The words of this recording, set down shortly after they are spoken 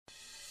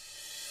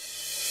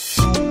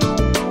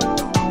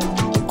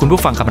คุณ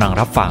ผู้ฟังกำลัง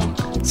รับฟัง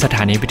สถ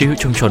านีวิทยุ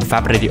ชุมชนแฟ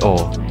บเรดิโอ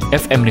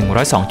FM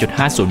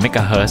 102.50 เมก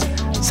ะเฮิรตซ์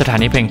สถา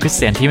นีเพลงคริสเ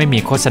ตียนที่ไม่มี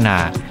โฆษณา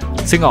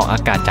ซึ่งออกอา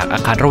กาศจากอา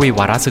คารระวีว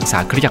ารศึกษา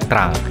คริสตจักรต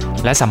รัง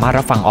และสามารถ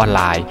รับฟังออนไล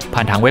น์ผ่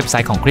านทางเว็บไซ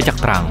ต์ของคริสตจัก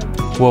รตรัง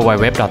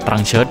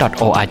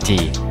www.trangchurch.org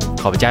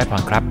ขอพระเจ้าอวยพ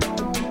รครับ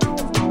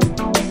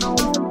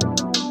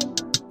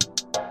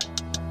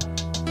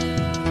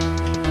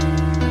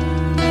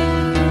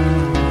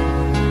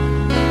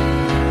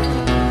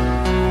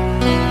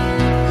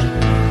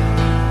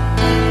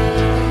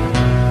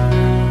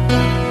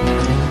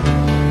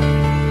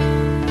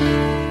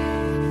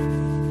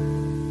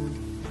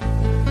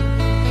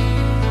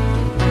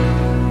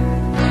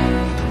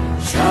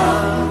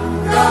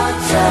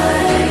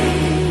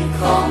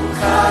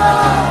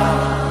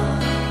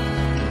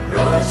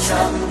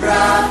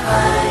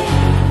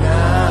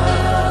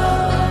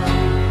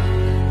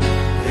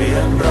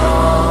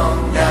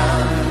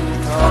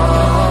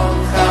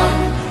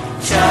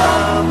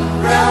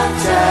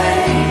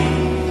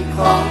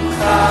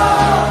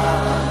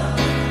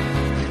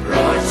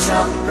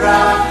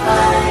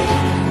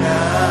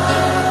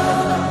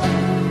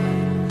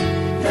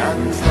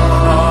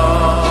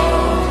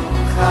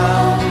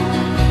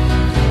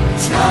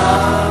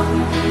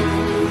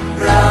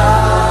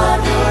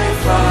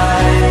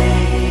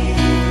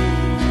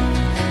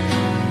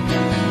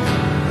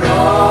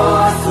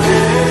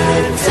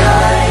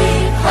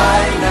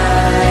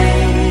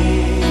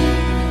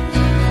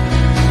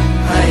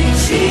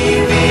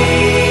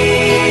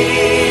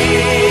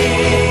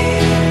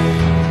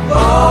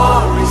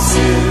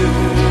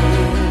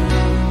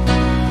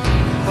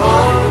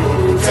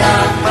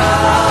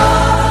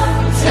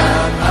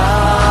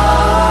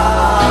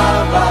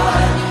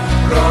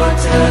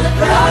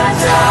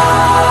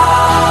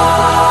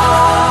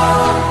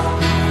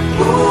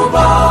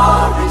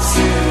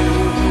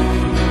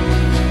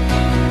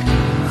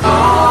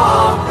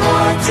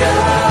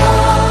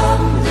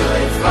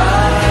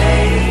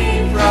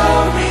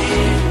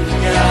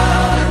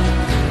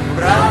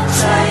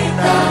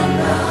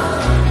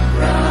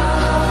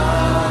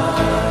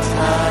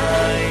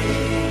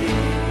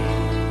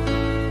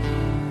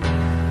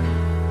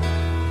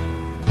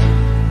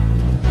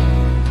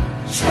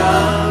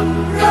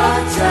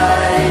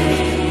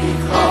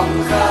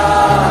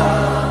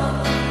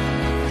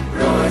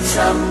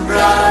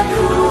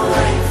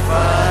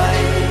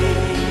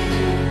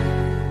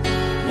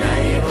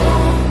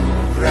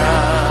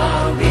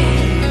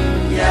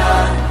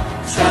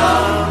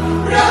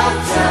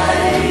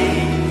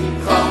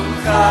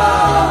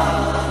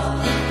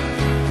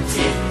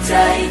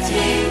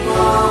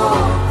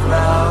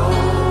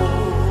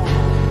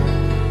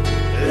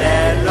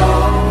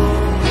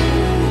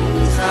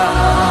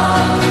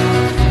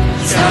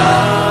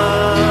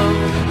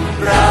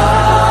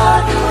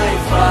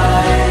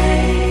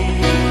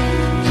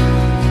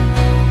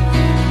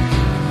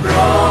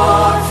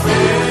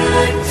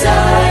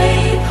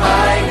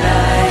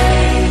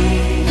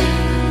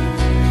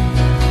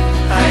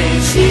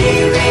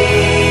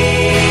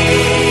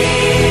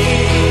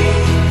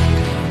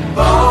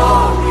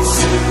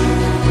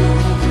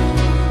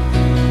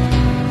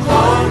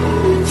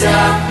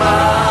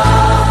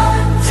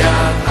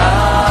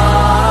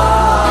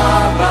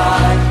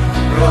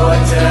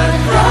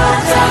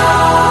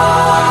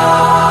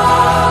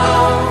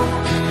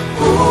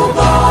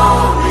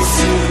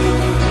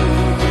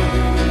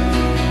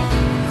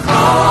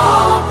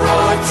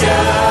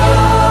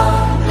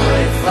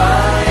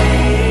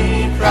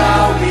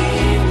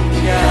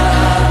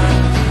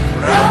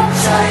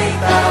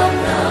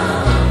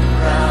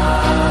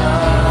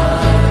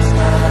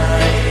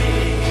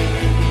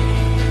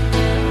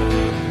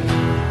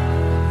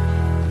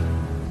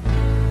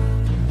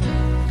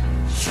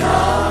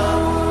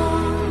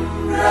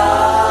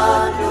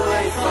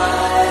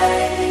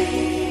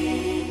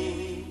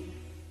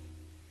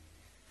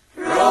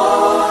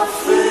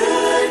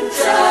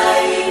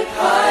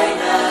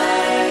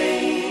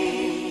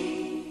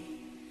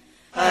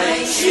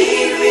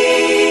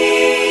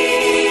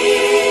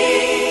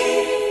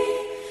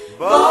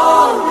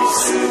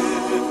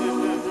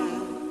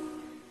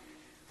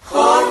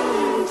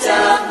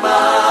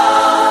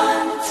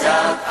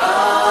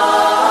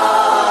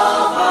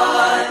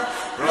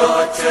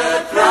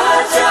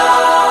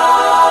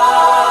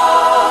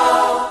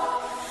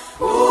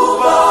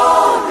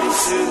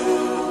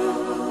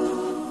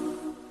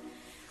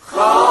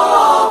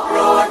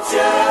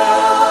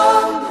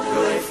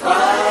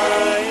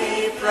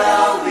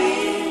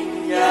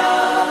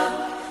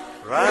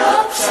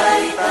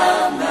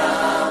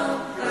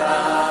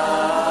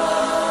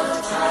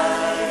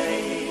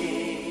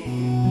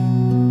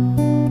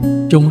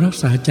จงรัก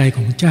ษาใจข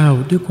องเจ้า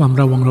ด้วยความ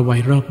ระวังระไว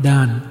รอบด้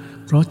าน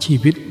เพราะชี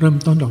วิตเริ่ม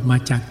ต้นออกมา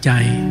จากใจ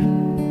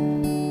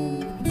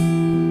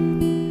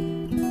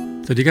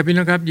สวัสดีครับพี่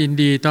น้องครับยิน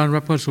ดีต้อนรั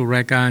บเข้าสู่ร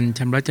ายการช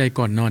ำระใจ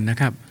ก่อนนอนนะ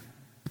ครับ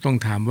ต้อง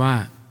ถามว่า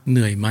เห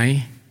นื่อยไหม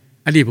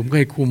อดีตผมเค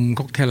ยคุม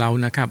ค็อกเทลเฮา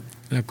ส์นะครับ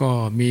แล้วก็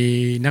มี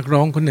นักร้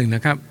องคนหนึ่งน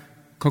ะครับ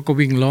เขาก็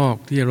วิ่งลอก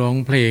ที่จะร้อง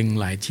เพลง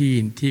หลาย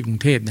ที่กรุง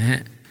เทพนะฮ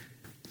ะ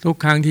ทุก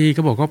ครั้งที่เข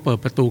าบอกเขาเปิด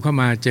ประตูเข้า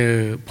มาเจอ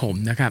ผม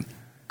นะครับ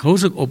เขา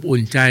รู้สึกอบอุ่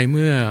นใจเ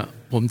มื่อ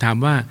ผมถาม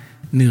ว่า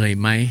เหนื่อย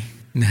ไหม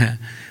นะ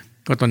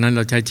ก็ตอนนั้นเร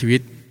าใช้ชีวิ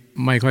ต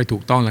ไม่ค่อยถู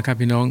กต้องแล้วครับ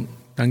พี่น้อง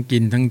ทั้งกิ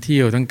นทั้งเที่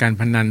ยวทั้งการ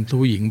พนัน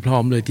ผู้หญิงพร้อ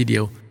มเลยทีเดี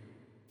ยว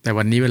แต่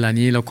วันนี้เวลา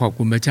นี้เราขอบ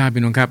คุณพระเจ้า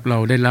พี่น้องครับเรา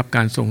ได้รับก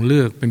ารทรงเลื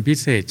อกเป็นพิ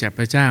เศษจากพ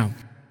ระเจ้า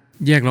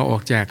แยกเราออ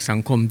กจากสัง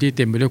คมที่เ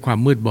ต็มไปด้วยความ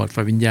มืดบอดฝ่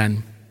ายวิญญาณ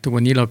ทุก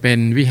วันนี้เราเป็น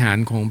วิหาร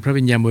ของพระ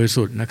วิญญาณบริ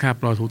สุทธิ์นะครับ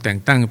เราถูกแต่ง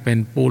ตั้งเป็น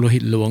ปุโรหิ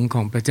ตหลวงข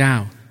องพระเจ้า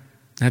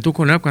นะทุกค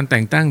นรับการแ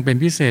ต่งตั้งเป็น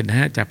พิเศษนะ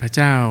ฮะจากพระเ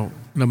จ้า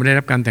เราไม่ได้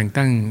รับการแต่ง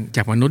ตั้งจ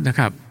ากมนุษย์นะ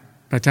ครับ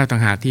พระเจ้าต่า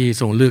งหากที่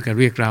ทรงเลือกและ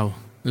เรียกเรา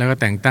แล้วก็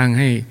แต่งตั้ง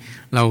ให้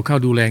เราเข้า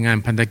ดูแลงาน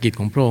พันธกิจ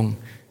ของพระองค์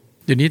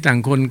เดี๋ยวนี้ต่าง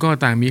คนก็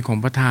ต่างมีของ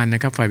ประทานน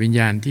ะครับฝ่ายวิญญ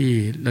าณที่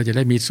เราจะไ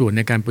ด้มีส่วนใ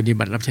นการปฏิ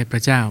บัติรับใช้พร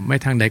ะเจ้าไม่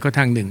ทางใดก็ท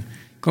างหนึ่ง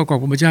ก็ขอบ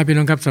คุณพระเจ้าพี่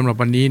น้องครับสำหรับ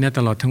วันนี้นะต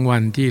ลอดทั้งวั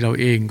นที่เรา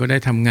เองก็ได้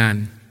ทำงาน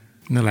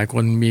หลายค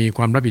นมีค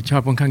วามรับผิดชอ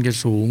บค่อนข้างจะ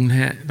สูงนะ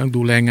ฮะต้อง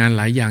ดูแลงานห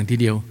ลายอย่างที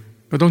เดียว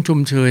ก็ต้องชม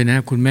เชยน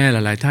ะคุณแม่ห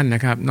ลายๆท่านน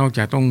ะครับนอกจ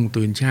ากต้อง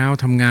ตื่นเช้า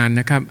ทำงาน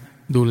นะครับ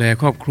ดูแล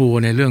ครอบครัว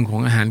ในเรื่องขอ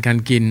งอาหารการ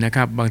กินนะค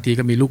รับบางที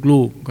ก็มี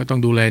ลูกๆก็ต้อง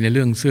ดูแลในเ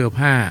รื่องเสื้อ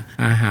ผ้า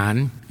อาหาร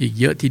อีก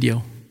เยอะทีเดียว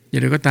อย่า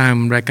งไรก็ตาม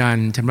รายการ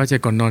ชำระใจ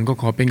ก่อนนอนก็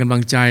ขอเป็นกำลั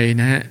งใจ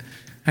นะฮะ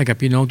ให้กับ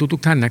พี่น้องทุ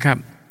กๆท่านนะครับ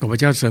ขอพระ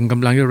เจ้าเสริมก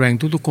ำลังแรง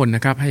ทุกๆคนน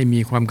ะครับให้มี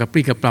ความกระป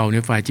รี้กระเปร่าใน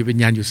ฝ่ายจิตวิญ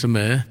ญาณอยู่เสม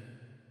อ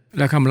แ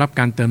ละคำรับ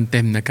การเติมเ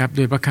ต็มนะครับ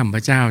ด้วยพระคำพร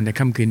ะเจ้าใน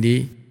ค่ำคืนนี้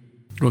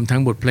รวมทั้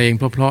งบทเพลงเ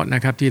พราะๆน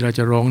ะครับที่เราจ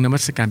ะร้องนมั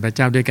สการพระเ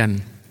จ้าด้วยกัน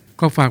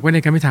ก็ฝากไว้ใน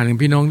คำอธิษฐานของ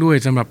พี่น้องด้วย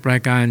สำหรับรา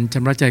ยการช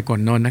ำระใจก่อน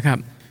นอนนะครับ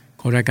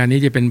ขอรายการนี้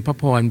จะเป็นพระ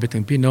พรไปถึ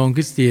งพี่น้องค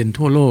ริสเตียน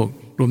ทั่วโลก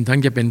รวมทั้ง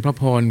จะเป็นพระ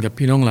พรกับ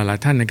พี่น้องหลาย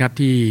ๆท่านนะครับ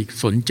ที่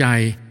สนใจ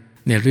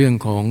ในเรื่อง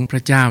ของพร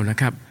ะเจ้านะ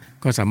ครับ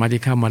ก็สามารถ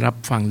ที่เข้ามารับ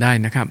ฟังได้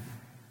นะครับ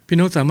พี่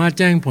น้องสามารถ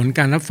แจ้งผลก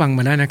ารรับฟังม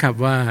าได้นะครับ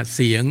ว่าเ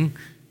สียง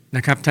น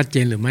ะครับชัดเจ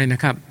นหรือไม่น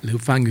ะครับหรือ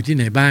ฟังอยู่ที่ไ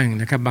หนบ้าง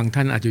นะครับบางท่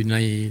านอาจจะอยู่ใน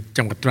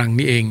จังหวัดตรัง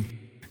นี่เอง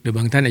หรือบ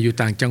างท่านอาจจะอยู่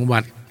ต่างจังหวั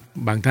ด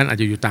บางท่านอาจ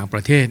จะอยู่ต่างปร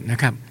ะเทศน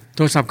ะครับโท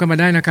รศัพท์เข้ามา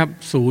ได้นะครับ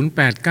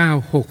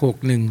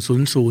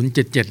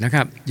0896610077นะค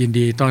รับยิน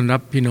ดีต้อนรั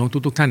บพี่น้อง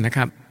ทุกๆท่านนะค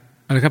รับ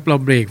เอาละครับเรา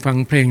เบรกฟัง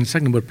เพลงสัก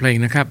หนึ่งบทเพลง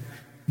นะครับ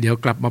เดี๋ยว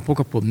กลับมาพบ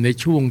กับผมใน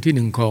ช่วงที่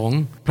1ของ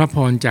พระพ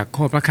รจาก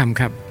ข้อพระค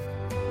ำครับ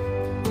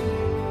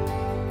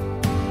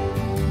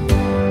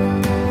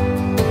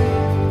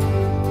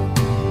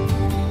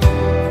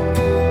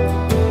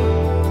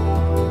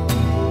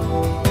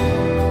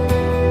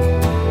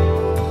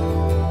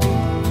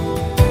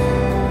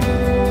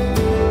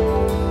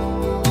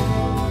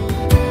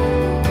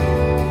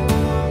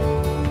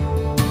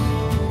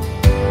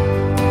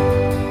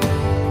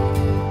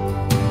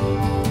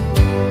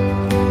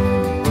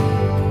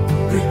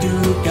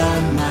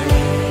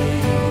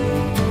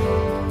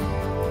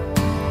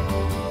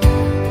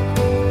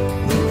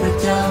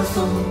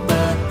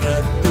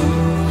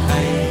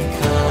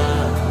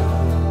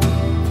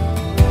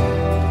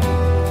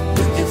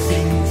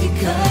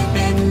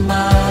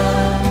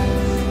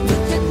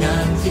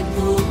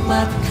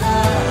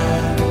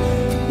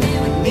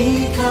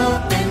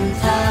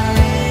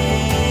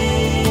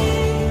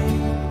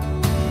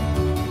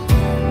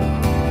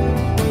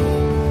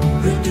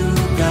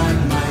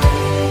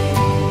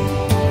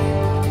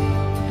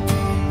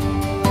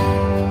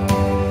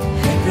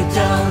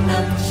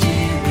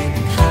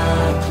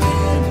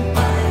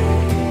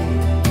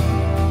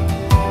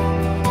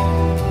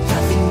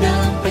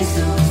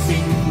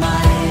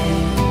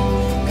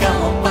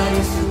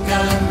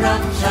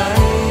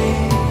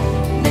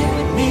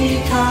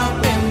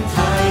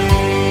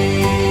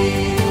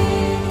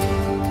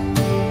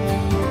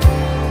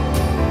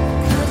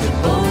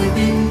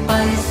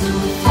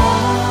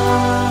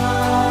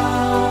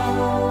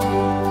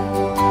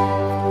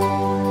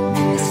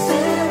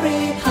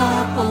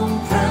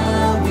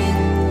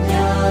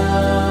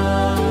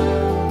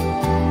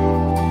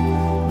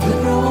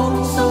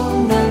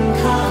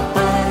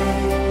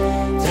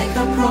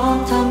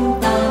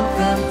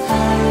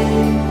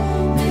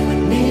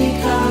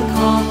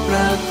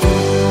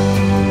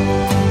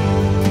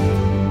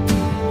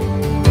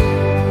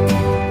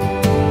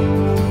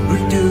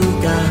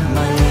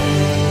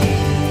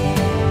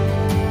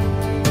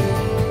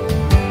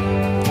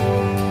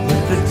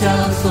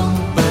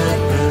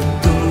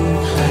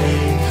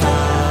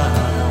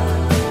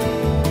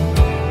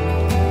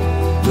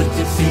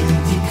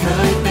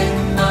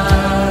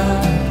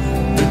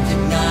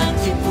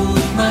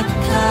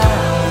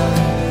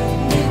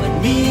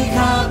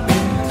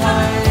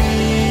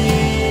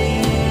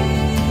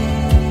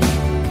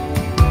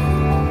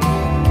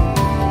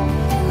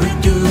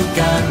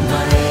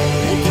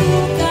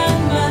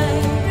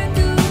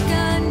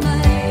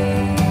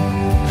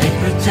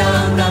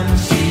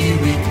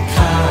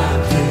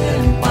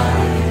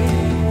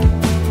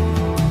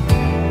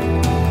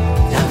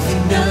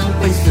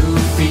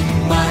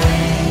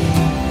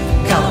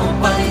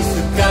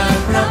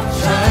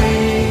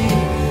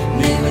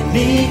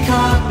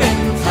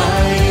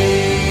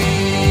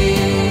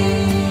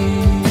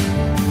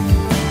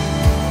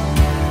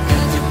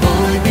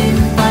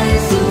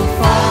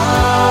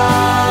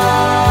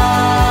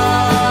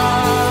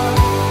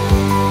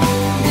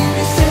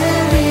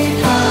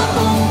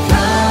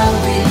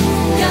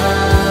ย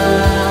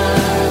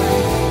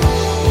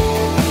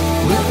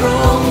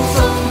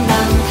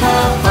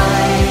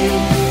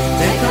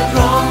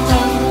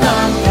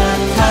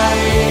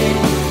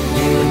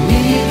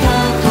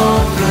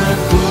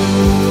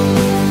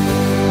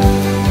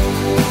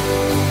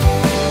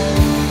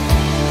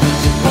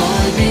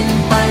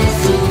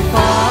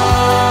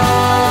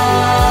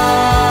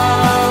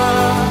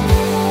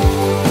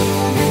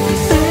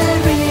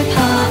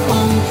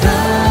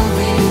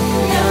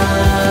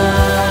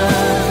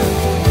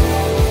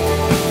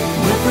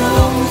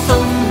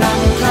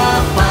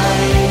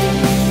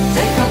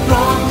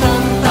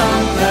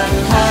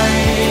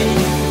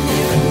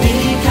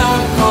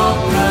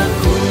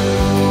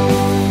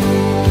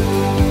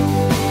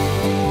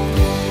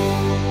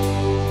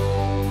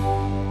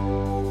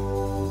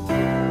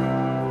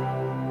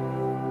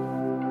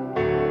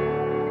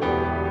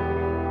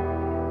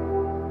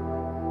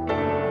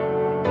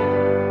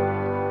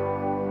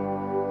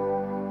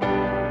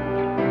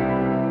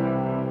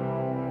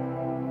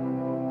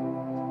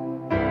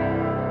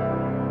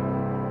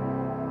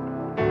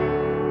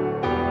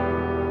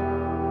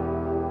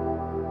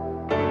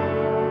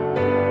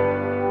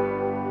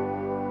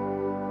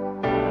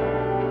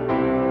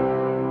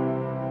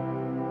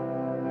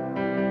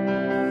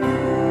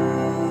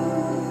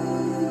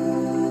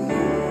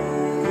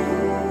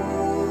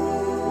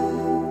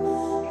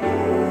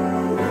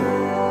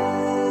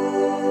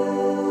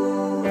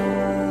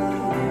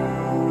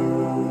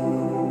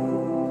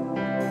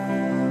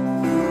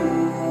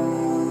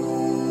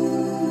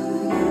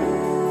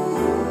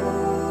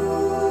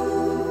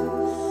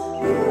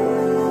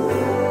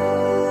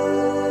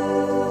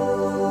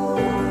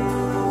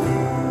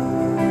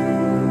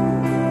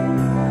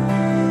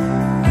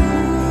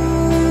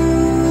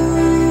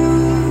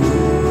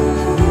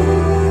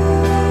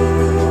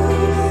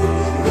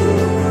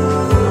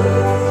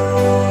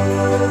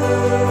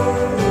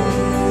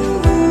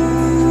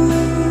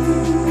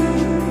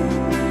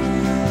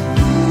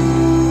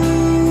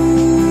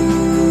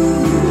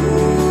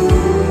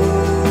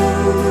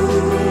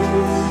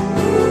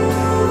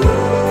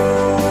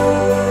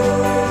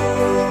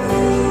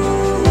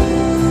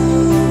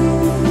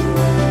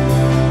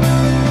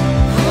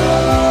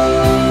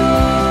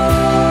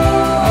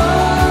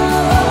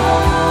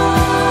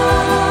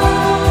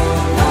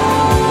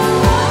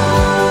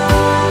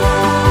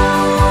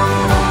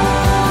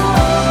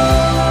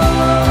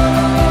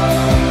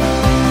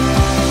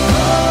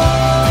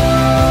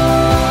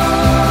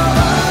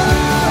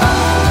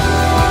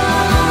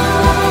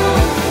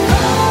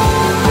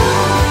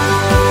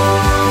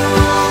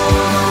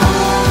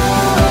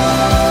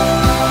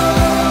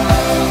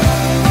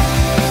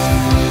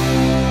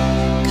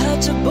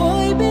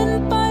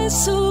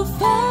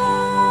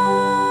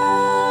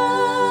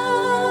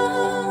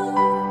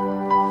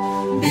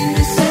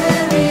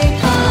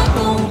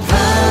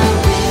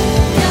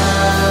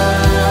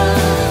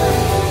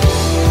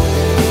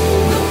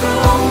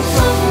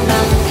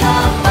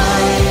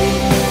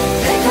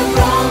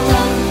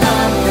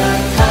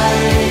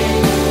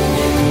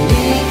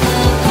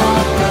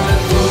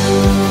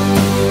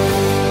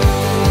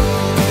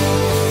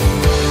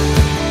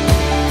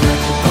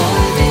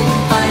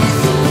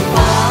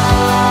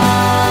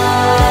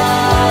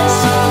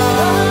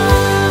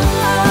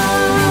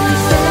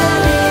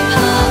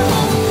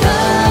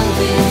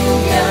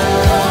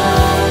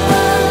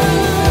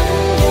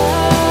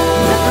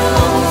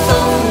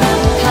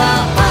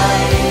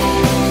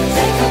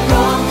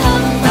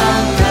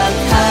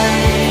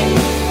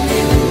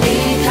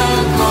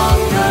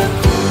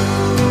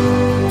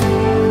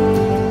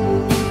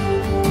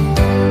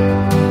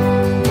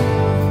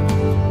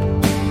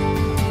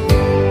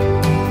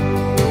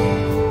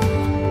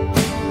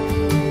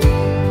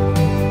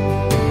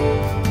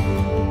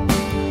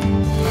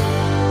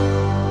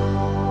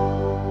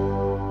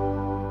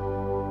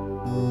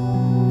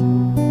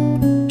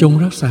จง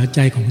รักษาใจ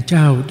ของเ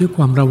จ้าด้วยค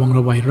วามระวังร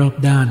ะไวรอบ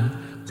ด้าน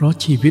เพราะ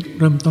ชีวิต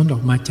เริ่มต้นอ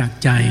อกมาจาก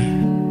ใจ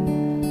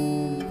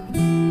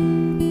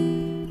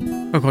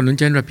ก็ขอหนุนใ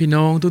จสำหรับพี่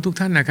น้องทุก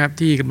ท่านนะครับ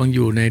ที่กำลังอ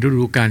ยู่ในฤ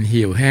ดูกาลเ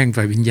หี่ยวแห้ง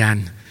ฝ่ายวิญญาณ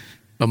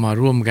เรามา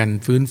ร่วมกัน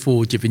ฟื้นฟู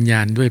จิตวิญญ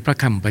าณด้วยพระ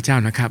คำพระเจ้า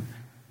นะครับ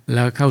แ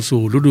ล้วเข้า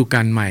สู่ฤดูก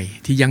าลใหม่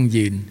ที่ยั่ง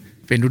ยืน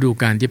เป็นฤดู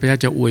กาลที่พระเจ้า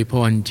จะอวยพ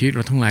รชีวิตเร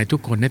าทั้งหลายทุ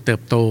กคนให้เติ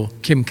บโต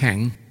เข้มแข็ง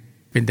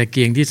เป็นตะเ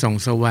กียงที่ส่อง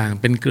สว่าง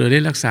เป็นเกลือได้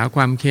รักษาค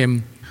วามเค็ม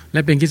แล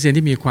ะเป็นคริสเตียน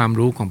ที่มีความ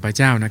รู้ของพระ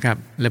เจ้านะครับ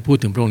และพูด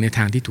ถึงพระองค์ในท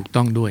างที่ถูก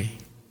ต้องด้วย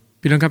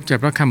พี่น้องครับจาก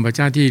พระคำพระเ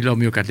จ้าที่เรา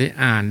มีโอกาสได้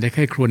อ่านได้ใค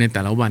ร่ครวญในแ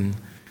ต่ละวัน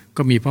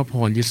ก็มีพระพ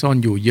รที่ซ่อน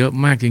อยู่เยอะ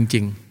มากจ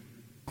ริง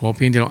ๆขอเ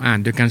พียงแต่เราอ่าน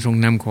โดยการทรง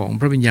นำของ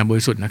พระวิญญาณบ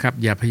ริสุทธิ์นะครับ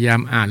อย่าพยายาม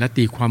อ่านและ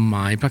ตีความหม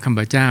ายพระคำ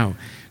พระเจ้า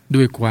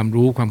ด้วยความ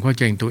รู้ความเข้าใ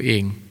จของตัวเอ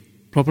ง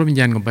เพราะพระวิญ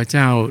ญาณของพระเ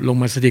จ้าลง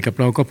มาสถิตกับ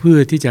เราก็เพื่อ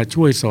ที่จะ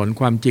ช่วยสอน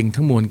ความจริง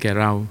ทั้งมวลแก่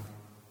เรา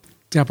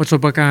จากประส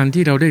บการณ์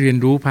ที่เราได้เรียน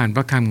รู้ผ่านพ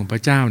ระคำของพร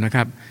ะเจ้านะค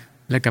รับ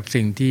และกับ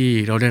สิ่งที่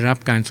เราได้รับ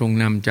การทรง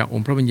นำจากอง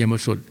ค์พระวิญญาณบ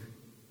ริสุทธิ์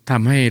ท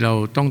ำให้เรา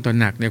ต้องตระ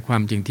หนักในควา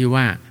มจริงที่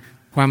ว่า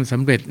ความส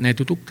ำเร็จใน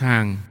ทุกๆทา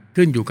ง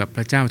ขึ้นอยู่กับพ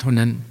ระเจ้าเท่า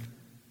นั้น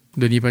โ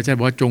ดยนี้พระเจ้าบ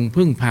อกว่าจง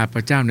พึ่งพาพ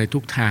ระเจ้าในทุ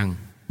กทาง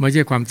ไม่ใ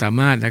ช่ความสา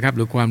มารถนะครับห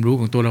รือความรู้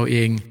ของตัวเราเอ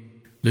ง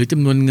หรือจ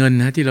ำนวนเงิน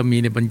ที่เรามี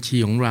ในบัญชี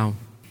ของเรา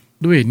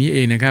ด้วยเหตุนี้เอ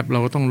งนะครับเรา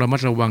ก็ต้องระมัด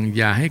ระวัง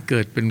อย่าให้เกิ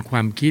ดเป็นคว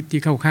ามคิดที่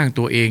เข้าข้าง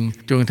ตัวเอง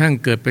จนกระทั่ง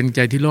เกิดเป็นใจ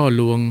ที่ล่อ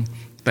ลวง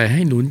แต่ใ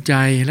ห้หนุนใจ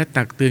และ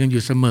ตักเตือนกันอ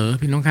ยู่เสมอ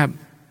พี่น้องครับ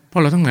เพรา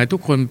ะเราทั้งหลายทุ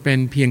กคนเป็น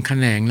เพียงแข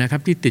นงนะครั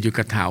บที่ติดอยู่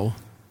กับเถา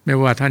ไม่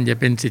ว่าท่านจะ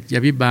เป็นศิษยา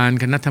ภิบาล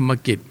คณะธรรม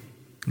กิจ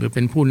หรือเ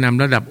ป็นผู้น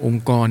ำระดับอง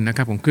ค์กรนะค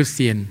รับของคริสเ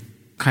ตียน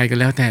ใครก็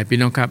แล้วแต่พี่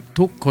น้องครับ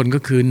ทุกคนก็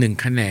คือหนึ่ง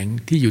แขนง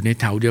ที่อยู่ใน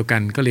เถาเดียวกั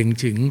นก็เล็ง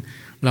ถึง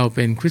เราเ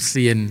ป็นคริสเ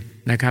ตียน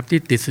นะครับที่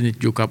ติดสนิท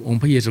อยู่กับอง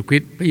ค์พระเยซูคริ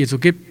สต์พระเยซู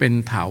คริสต์เป็น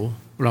เถา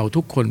เรา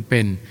ทุกคนเป็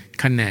น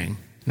แขนง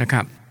นะค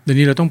รับเดี๋ยว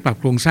นี้เราต้องปรับ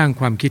โครงสร้าง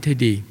ความคิดให้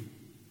ดี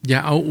อย่า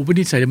เอาอุป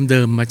นิสัยเ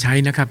ดิมๆมาใช้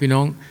นะครับพี่น้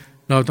อง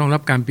เราต้องรั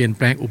บการเปลี่ยนแ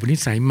ปลงอุปนิ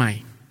สัยใหม่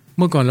เ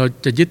มื่อก่อนเรา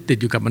จะยึดติด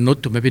อยู่กับมนุษ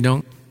ย์ถูกไหมพี่น้อง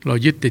เรา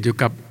ยึดติดอยู่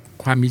กับ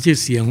ความมีชื่อ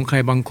เสียงของใคร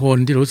บางคน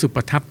ที่รู้สึกป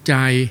ระทับใจ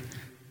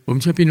ผม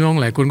เชื่อพี่น้อง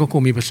หลายคนก็ค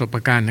งมีประสบ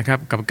การณ์นะครับ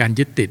กับการ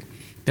ยึดติด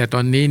แต่ตอ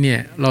นนี้เนี่ย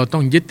เราต้อ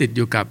งยึดติดอ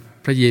ยู่กับ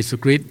พระเยซู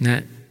คริสต์น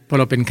ะเพราะ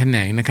เราเป็นแขน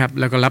งนะครับ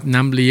แล้วก็รับ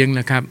น้ำเลี้ยง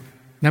นะครับ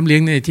น้ำเลี้ย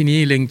งในที่นี้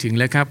เล็งถึง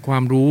แล้วครับควา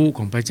มรู้ข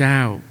องพระเจ้า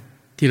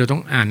ที่เราต้อ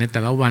งอ่านในแต่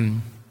ละวัน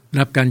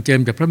รับการเจิม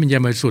จากพระวิญญา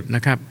ณบริสุทธิ์น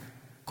ะครับ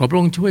ขอพระ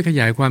องค์ช่วยข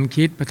ยายความ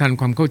คิดประทาน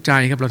ความเข้าใจ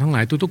ครับเราทั้งหล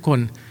ายทุกๆค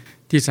น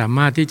ที่สาม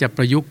ารถที่จะป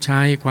ระยุกต์ใช้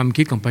ความ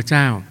คิดของพระเ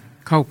จ้า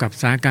เข้ากับ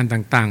สถานการณ์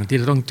ต่างๆที่เ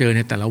ราต้องเจอใ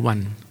นแต่ละวัน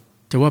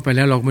จะว่าไปแ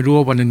ล้วเราไม่รู้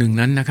ว่าวันหนึ่ง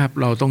นั้นนะครับ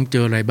เราต้องเจ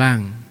ออะไรบ้าง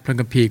พระ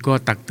คัมภีร์ก็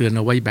ตักเตือนเ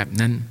อาไว้แบบ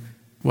นั้น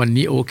วัน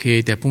นี้โอเค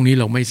แต่พรุ่งนี้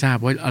เราไม่ทราบ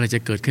ว่าอะไรจะ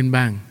เกิดขึ้น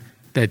บ้าง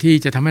แต่ที่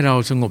จะทำให้เรา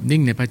สงบนิ่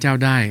งในพระเจ้า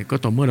ได้ก็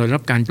ต่อเมื่อเรา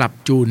รับการปรับ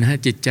จูน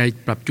จิตใจ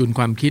ปรับจูนค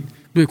วามคิด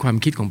ด้วยความ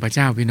คิดของพระเ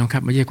จ้าพี่น้องครั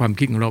บไม่ใช่ความ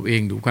คิดของเราเอ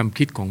งหรือความ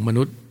คิดของม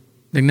นุษย์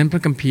ดังนั้นพร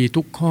ะคัมภีร์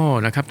ทุกข้อ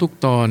นะครับทุก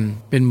ตอน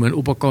เป็นเหมือน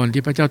อุปกรณ์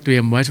ที่พระเจ้าเตรี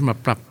ยมไว้สำหรับ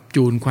ปรับ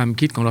จูนความ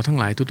คิดของเราทั้ง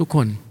หลายทุกๆค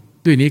น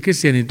ด้วยนี้คริส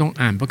เตียนต้อง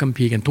อ่านพระคัม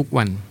ภีร์กันทุก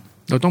วัน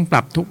เราต้องป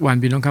รับทุกวัน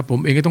พี่น้องครับผม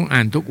เองก็ต้องอ่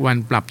านทุกวัน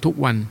ปรับทุก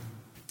วัน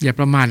อย่า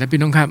ประมาทนะพี่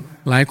น้องครับ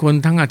หลายคน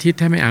ทั้งอาทิตย์แ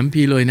ทบไม่อ่านพระคัม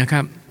ภีร์เลยนะค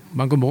รับบ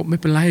างคนบอกไม่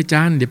เป็นไรอาจ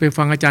ารย์เดี๋ยวไป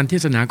ฟังอาจารย์เท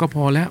ศนาก็พ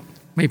อแล้ว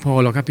ไม่พอ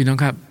หรอกครับพี่น้อง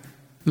ครับ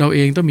เราเอ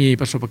งต้องมี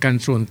ประสบการ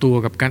ณ์ส่วนตัว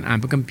กับการอ่าน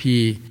พระคัมภี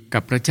ร์กั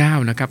บพระเจ้า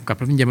นะครับกับ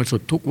พระวิญญาณบริสุ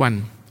ทธิ์ทุกวัน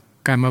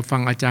การมาฟั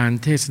งอาจารย์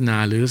เทศนา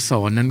หรือส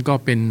อนนั้นก็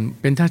เ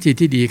ป็นท่าที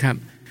ที่ดีครับ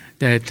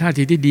แต่ท่า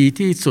ทีที่ดี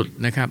ที่สุด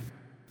นะครับ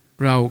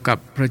เรากับ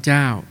พระเจ้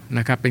าน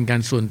ะครับเป็นกา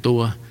รส่วนตัว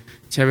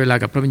ใช้เวลา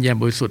กับพระวิญญาณ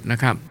บริสุทธิ์น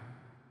ะครับ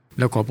แ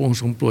ล้วขอพระองค์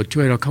ทรงโปรดช่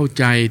วยเราเข้า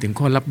ใจถึง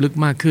ข้อลับลึก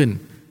มากขึ้น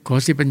ขอ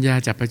สิปัญญา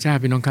จากพระเจ้า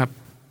พี่น้องครับ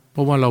เพร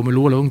าะว่าเราไม่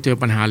รู้ว่าเราต้องเจอ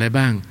ปัญหาอะไร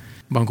บ้าง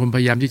บางคนพ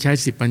ยายามที่ใช้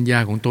สิปัญญา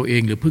ของตัวเอ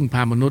งหรือพึ่งพ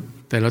ามนุษย์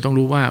แต่เราต้อง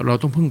รู้ว่าเรา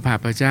ต้องพึ่งพา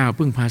พระเจ้า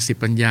พึ่งพาสิ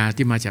ปัญญา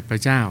ที่มาจากพร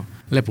ะเจ้า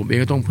และผมเอง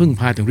ก็ต้องพึ่ง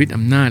พาถึงฤทธิ์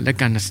อำนาจและ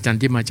การอัศจรร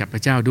ย์ที่มาจากพร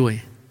ะเจ้าด้วย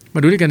มา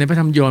ดูด้วยกันในพระ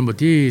ธรรมยอห์นบท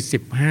ที่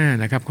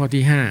15นะครับข้อ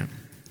ที่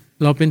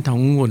5เราเป็นเถา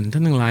องุ่นท่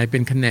านทั้งหลายเป็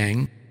นแขนง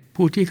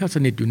ผู้ที่เข้าส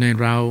นิทอยู่ใน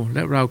เราแล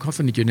ะเราเข้าส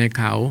นิทอยู่ใน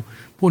เขา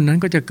ผู้นั้น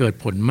ก็จะเกิด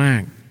ผลมา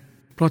ก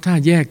เพ ราะถ้า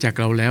แยกจาก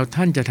เราแล้ว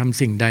ท่านจะทำ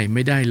สิ่งใดไ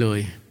ม่ได้เลย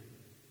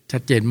ชั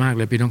ดเจนมากเ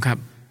ลยพี่น้องครับ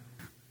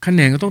แข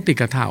นงก็ต้องติด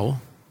กระเถา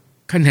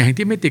แขนง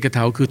ที่ไม่ติดกระเถ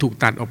าคือถูก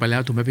ตัดออกไปแล้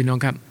วถูกไหมพี่น้อง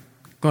ครับ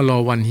ก็รอ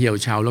วันเหี่ยว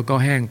เฉาแล้วก็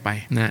แห้งไป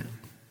นะ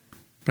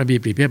พระบิด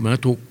าเปรียบเทียบเหมือน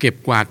ถูกเก็บ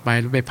กวาดไป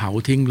แล้วไปเผา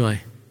ทิ้งเลย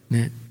น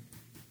ะ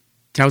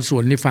ชาวส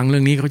วนที่ฟังเรื่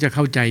องนี้เขาจะเ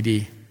ข้าใจดี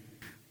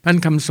ท่าน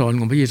คำสอน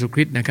ของพระเยซูค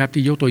ริสต์นะครับ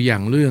ที่ยกตัวอย่า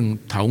งเรื่อง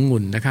เถา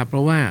งุ่นนะครับเพร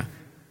าะว่า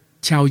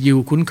ชาวยิว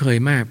คุ้นเคย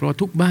มากเพราะ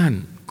ทุกบ้าน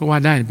ก็ว่า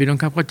ได้พี่น้อง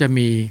ครับก็จะ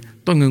มี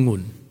ต้นองุ่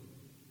น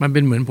มันเป็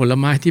นเหมือนผล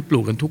ไม้ที่ปลู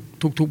กกัน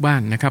ทุกบ้า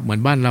นนะครับเหมือ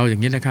นบ้านเราอย่า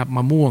งนี้นะครับม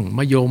ะม่วงม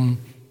ะยม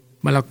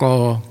มะละกอ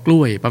ก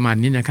ล้วยประมาณ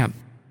นี้นะครับ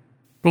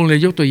พระองค์เลย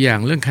ยกตัวอย่าง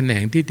เรื่องแขน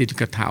งที่ติด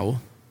กระเถา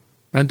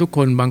เพราะฉะนั้นทุกค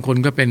นบางคน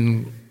ก็เป็น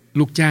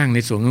ลูกจ้างใน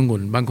สวนองุ่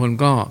นบางคน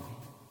ก็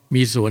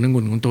มีสวนอ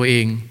งุ่นของตัวเอ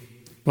ง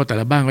เพราะแต่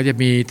ละบ้านก็จะ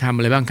มีทำอ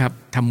ะไรบ้างครับ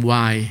ทำไว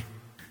น์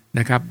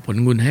นะครับผล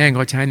องุ่นแห้งเข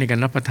าใช้ในการ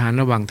รับประทาน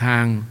ระหว่างทา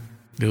ง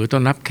หรือต้อ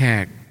นรับแข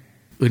ก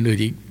อื่น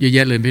ๆอีกเยอะแย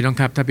ะเลยพี่น้อง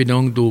ครับถ้าพี่น้อ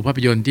งดูภาพ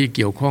ยนตร์ที่เ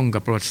กี่ยวข้องกั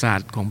บประวัติศาสต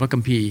ร์ของพระคั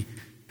มภีร์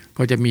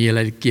ก็จะมีอะไร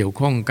เกี่ยว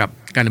ข้องกับ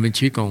การดำเนิน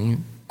ชีวิตของ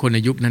คนใน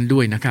ยุคนั้นด้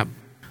วยนะครับ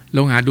ล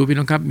องหาดูพี่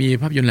น้องครับมี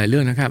ภาพยนตร์หลายเรื่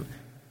องนะครับ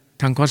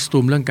ทางคอสตู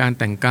มเรื่องการ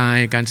แต่งกาย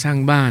การสร้าง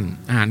บ้าน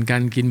อาหารกา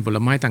รกินผล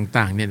ไม้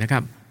ต่างๆเนี่ยนะครั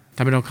บท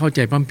ำให้เราเข้าใจ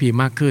พระคัมภีร์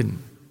มากขึ้น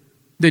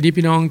โดยนี้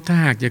พี่น้องถ้า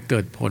หากจะเกิ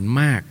ดผล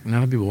มากนะ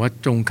พระบิดาบอกว่า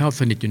จงเข้า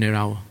สนิทอยู่ในเร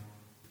า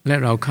และ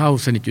เราเข้า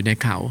สนิทอยู่ใน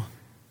เขา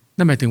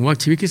นั่นหมายถึงว่า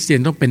ชีวิตคริสเตีย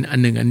นต้องเป็นอัน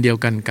หนึ่งอันเดียว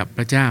กันกับพ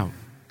ระเจ้า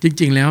จ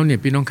ริงๆแล้วเนี่ย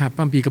พี่น้องครับพร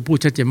ะคัมภีร์ก็พูด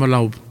ชัดเจนว่าเร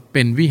าเ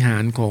ป็นวิหา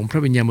รของพระ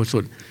วิญญาณบริสุ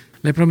ทธิ์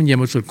และพระวิญญาณ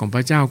บริสุทธิ์ของพ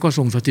ระเจ้าก็ท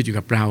รงสถิตอยู่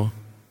กับเรา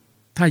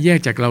ถ้าแยก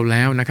จากเราแ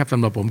ล้วนะครับส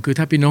ำหรับผมคือ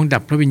ถ้าพี่น้องดั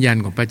บพระวิญญาณ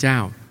ของพระเจ้า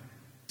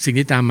สิ่ง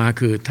ที่ตามมา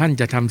คือท่าน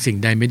จะทำสิ่ง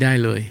ใดไม่ได้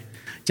เลย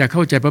จะเข้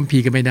าใจพระคัมภี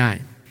ร์ก็ไม่ได้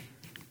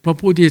เพราะ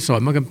ผู้ที่สอ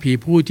นพระคัมภีร์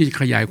ผู้ที่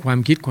ขยายความ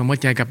คิดความเข้า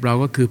ใจกับเรา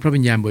ก็คือพระวิ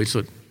ญญาณบริสุ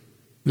ทธิ์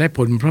และผ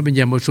ลพระวิญญ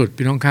าณบริสุทธิ์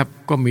พี่น้องครับ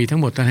ก็มีทั้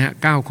งหมดนะฮะ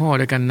9ข้อ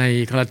ด้วยกันใน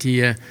กาลาเที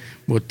ย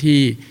บทที่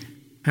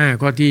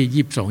5ข้อ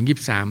ที่22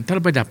 23ถ้าเร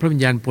าไปดับพระวิญ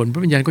ญาณผลพร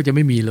ะวิญญาณก็จะไ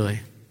ม่มีเลย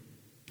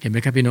เห็นไหม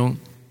ครับพี่น้อง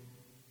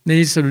ใน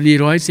สดุดี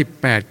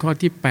118ข้อ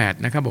ที่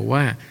8นะครับบอก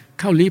ว่า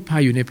เข้าลี้ภั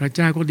ยอยู่ในพระเ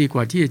จ้าก็ดีก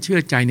ว่าที่จะเชื่อ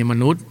ใจในม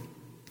นุษย์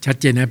ชัด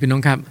เจนนะพี่น้อ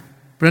งครับ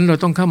เพราะฉะนั้นเรา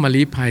ต้องเข้ามา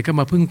ลี้ภัยเข้า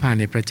มาพึ่งพา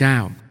ในพระเจ้า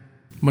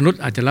มนุษย์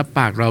อาจจะรับป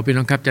ากเราพี่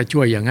น้องครับจะช่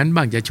วยอย่างนั้น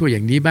บ้างจะช่วยอย่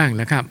างนี้บ้าง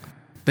นะครับ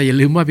แต่อย่า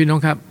ลืมว่าพี่น้อง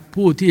ครับ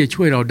ผู้ที่จะ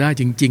ช่วยเราได้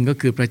จริงๆก็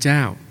คือพระเจ้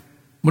า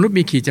มนุษย์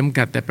มีขีดจำ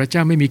กัดแต่พระเจ้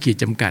าไม่มีขีด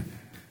จำกัด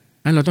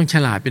นั้นเราต้องฉ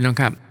ลาดพี่น้อง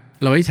ครับ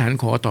เราอธิษฐาน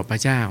ขอต่อพระ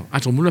เจ้า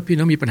สมมติว่าพี่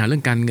น้องมีปัญหาเรื่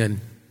องการเงิน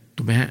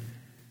ถูกไหมฮะ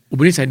อุ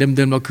ปนิสัยเ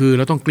ดิมๆเราคือเ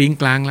ราต้องกลิ้ง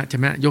กลางละใช่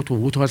ไหมยกหู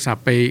โทรศัพ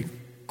ท์ไป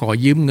ขอ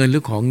ยืมเงินหรื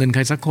อขอเงินใค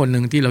รสักคนห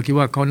นึ่งที่เราคิด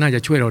ว่าเขาน่าจะ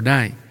ช่วยเราได้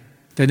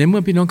แต่ในเมื่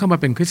อพี่น้องเข้ามา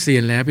เป็นคริสเตีย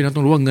นแล้วพี่น้องต้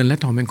องรู้ว่าเงินและ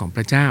ทองเป็นของพ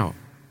ระเจ้า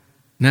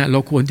นะเรา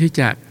ควรที่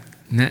จะ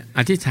นะอ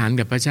ธิษฐาน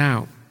กับพระเจ้า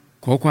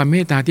ขอความเม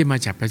ตตาที่มา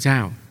จากพระเจ้า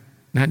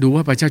นะดูว่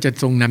าพระเจ้าจะ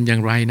ทรงนำอย่า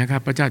งไรนะครั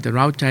บพระเจ้าจะเ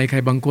ร้าใจใคร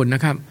บางคนน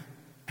ะครับ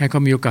ให้เขา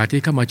มีโอกาส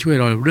ที่เข้ามาช่วย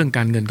เราเรื่องก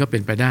ารเงินก็เป็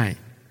นไปได้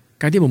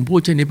การที่ผมพูด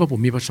เช่นนี้เพราะผม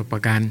มีประสบ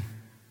การณ์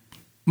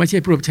ไม่ใช่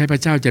ผู้รับใช้พร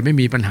ะเจ้าจะไม่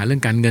มีปัญหาเรื่อ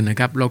งการเงินนะ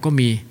ครับเราก็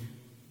มี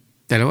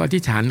แต่เราอธิ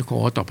ษฐานขอ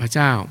ต่อพระเ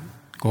จ้า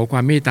ขอคว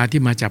ามเมตตา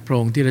ที่มาจากพระอ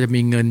งค์ที่เราจะ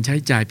มีเงินใช้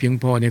จ่ายเพียง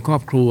พอในครอ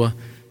บครัว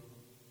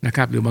นะค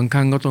รับหรือบางค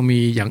รั้งก็ต้องมี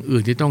อย่างอื่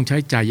นที่ต้องใช้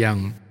จ่ายอย่าง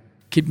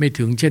คิดไม่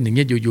ถึงเช่นอย่างเ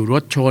งี้ยอยู่ร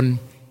ถชน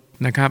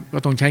นะครับก็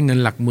ต้องใช้เงิน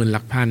หลักหมื่นห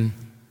ลักพัน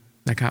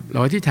นะครับเรา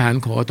อธิษฐาน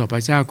ขอต่อพร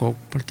ะเจ้าขอ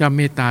พระเจ้าเ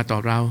มตตาต่อ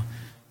เรา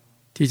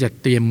ที่จะ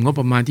เตรียมงบ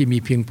ประมาณที่มี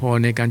เพียงพอ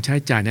ในการใช้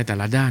จ่ายในแต่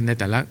ละด้านใน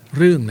แต่ละ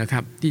เรื่องนะครั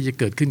บที่จะ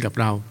เกิดขึ้นกับ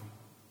เรา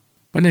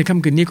เพราะในค่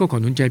ำคืนนี้ก็ขอ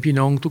หนุนใจพี่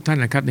น้องทุกท่าน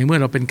นะครับในเมื่อ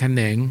เราเป็นแข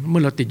นงเมื่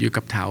อเราติดอยู่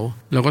กับเถา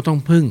เราก็ต้อง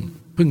พึ่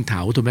งเถ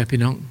าถูกไหมพี่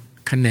น้อง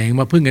แขนง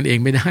มาพึ่งกันเอง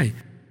ไม่ได้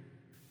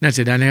น่าเ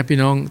สียดายนะครับพี่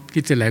น้องคิ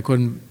ดเสียหลายคน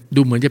ดู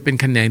เหมือนจะเป็น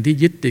แขนงที่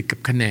ยึดติดกับ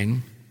แขนง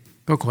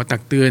ก็ขอตั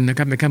กเตือนนะค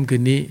รับในค่ำคื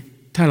นนี้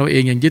ถ้าเราเอ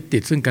งยังยึดติ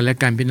ดซึ่งกันและ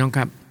กันพี่น้องค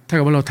รับถ้าเ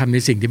กิดว่าเราทำใน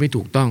สิ่งที่ไม่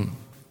ถูกต้อง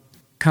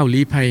เข้า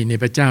ลี้ภัยใน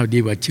พระเจ้าดี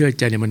กว่าเชื่อ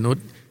ใจในมนุษ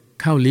ย์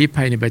เข้าลี้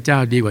ภัยในพระเจ้า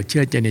ดีกว่าเชื่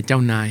อใจในเจ้า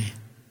นาย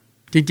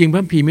จริงๆพร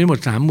ะคัมภีร์มีทั้งหม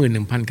ด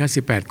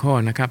 31,098 ข้อ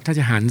นะครับถ้าจ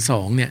ะหาร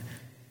2เนี่ย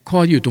ข้อ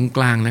อยู่ตรงก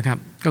ลางนะครับ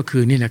ก็คื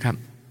อนี่นะครับ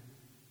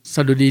ส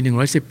ดุดี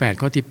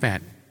118ข้อที่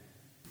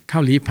8เข้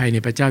าลี้ภัยใน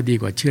พระเจ้าดี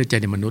กว่าเชื่อใจ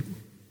ในมนุษย์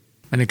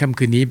ในค่ำ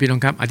คืนนี้พี่น้อ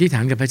งครับอธิษฐ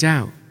านกับพระเจ้า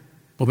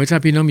ผมไม่ทรา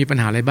บพี่น้องมีปัญ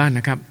หาอะไรบ้างน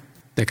ะครับ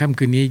แต่ค่ำ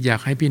คืนนี้อยา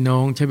กให้พี่น้อ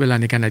งใช้เวลา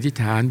ในการอธิษ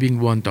ฐานวิง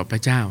วอนต่อพร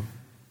ะเจ้า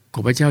ข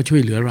อพระเจ้าช่ว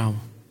ยเหลือเรา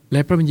และ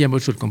พระวิญญาณบ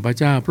ริสุทธิ์ของพระ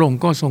เจ้าพระองค์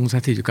ก็ทรงส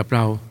ถิตอยู่กับเร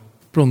า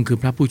พระองค์คือ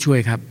พระผู้ช่วย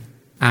ครับ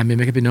อาเมนไห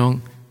มครับพี่น้อง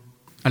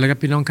เอาละครับ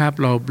พี่น้องครับ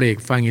เราเบรก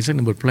ฟังอีกสักห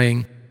นึ่งบทเพลง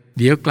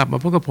เดี๋ยวกลับมา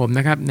พบกับผมน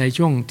ะครับใน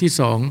ช่วงที่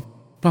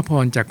2พระพ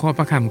รจากข้อพ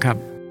ระคำครับ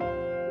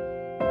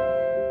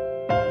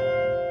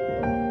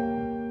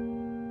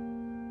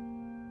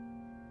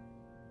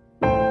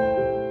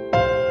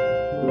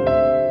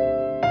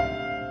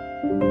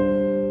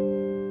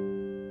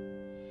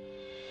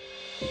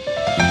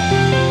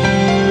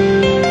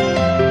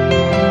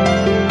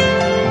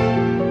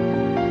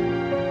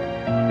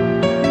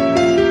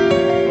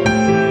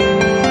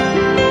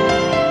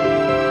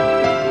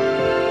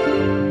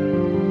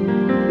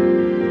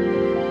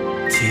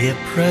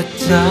พระ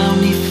เจ้า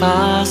ในฟ้า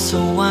ส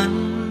วรร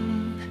ค์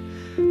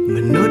ม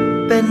นุษย์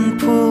เป็น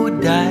ผู้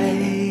ใด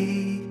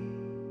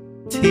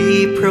ที่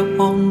พระ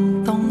องค์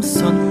ต้อง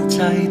สนใจ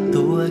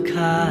ตัว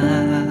ข้า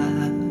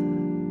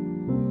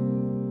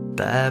แ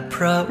ต่พ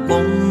ระอ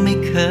งค์ไม่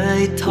เค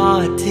ยทอ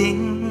ดทิ้ง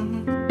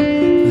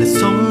และ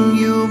ทรง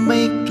อยู่ไ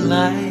ม่ไกล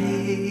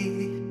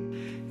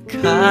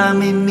ข้า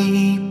ไม่มี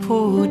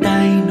ผู้ใด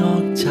นอ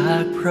กจา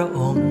กพระอ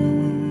งค์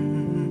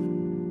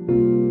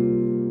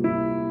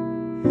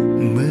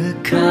เมื่อ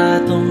ข้า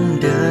ต้อง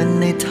เดิน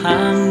ในท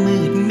างมื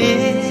ดมิ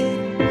ด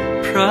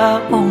พระ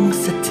องค์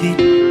สถิต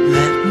แล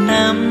ะน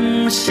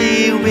ำชี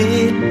วิ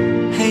ต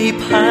ให้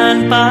ผ่าน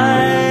ไป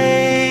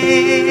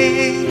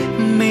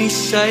ไม่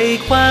ใช่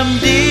ความ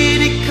ดี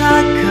ที่ข้า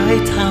เคย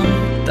ท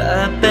ำแต่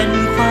เป็น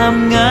ความ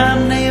งาม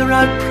ใน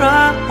รักพร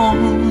ะอง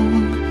ค์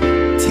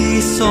ที่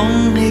ทรง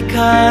ให้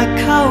ข้า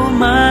เข้า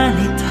มาใน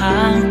ท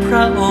างพร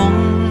ะอง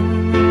ค์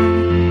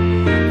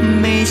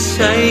ไม่ใ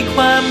ช่ค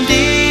วาม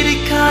ดีที่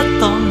ข้า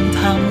ต้อง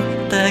ท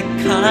ำแต่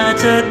ข้า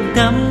จะ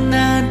ดำเ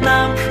นินต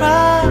ามพร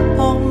ะ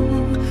องค์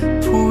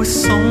ผู้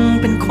ทรง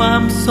เป็นควา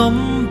มสม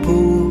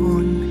บู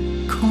รณ์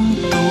ของ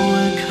ตัว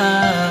ข้า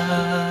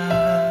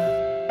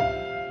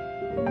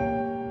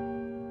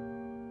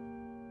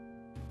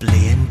เป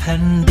ลี่ยนแผ่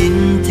นดิน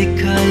ที่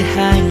เคยแ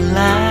ห้งแ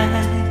ล้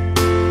ง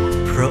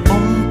พระอ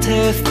งค์เท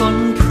ฝน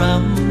พร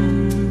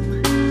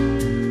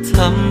ำท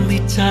ำให้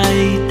ใจ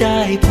ได้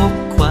พบ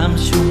ความ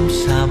ชุ่ม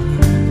ช่ำ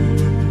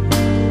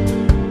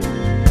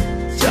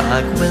จา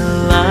กเว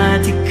ลา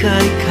ที่เค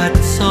ยขัด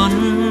สน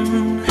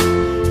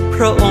พ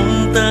ระอง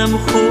ค์เติม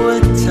หัว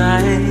ใจ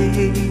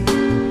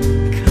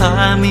ข้า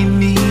ไม่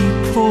มี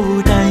ผู้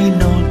ใด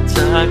นอกจ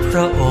ากพร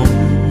ะอง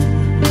ค์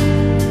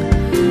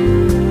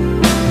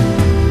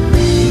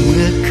เ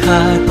มื่อข้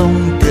าต้อง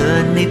เดิ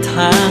นในท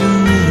าง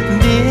มืด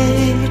มิ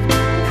ด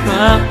พร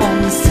ะอง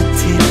ค์ส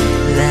ถิต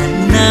และ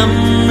น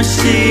ำ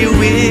ชี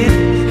วิต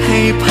ให้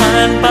ผ่า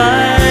นไป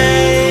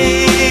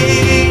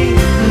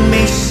ไ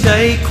ม่ใช่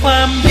คว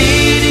ามดี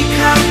ที่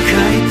ข้าเค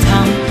ยท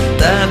ำ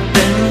แต่เ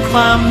ป็นคว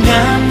ามง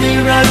ามใน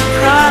รักพ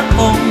ระ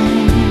องค์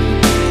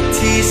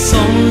ที่ท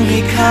รงให้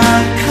ข้า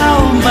เข้า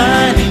มา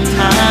ในท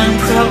าง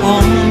พระอ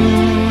งค์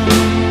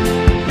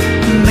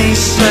ไม่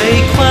ใช่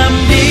ความ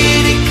ดี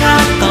ที่ข้า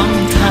ต้อง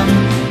ท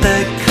ำแต่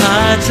ข้า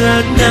จะ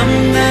ด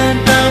ำเนิน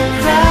ตาม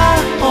พระ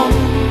อง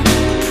ค์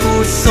ผู้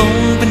ทรง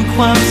เป็นค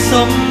วามส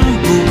ม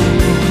บูร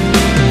ณ์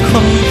ข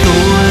องตั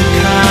ว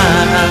ข้า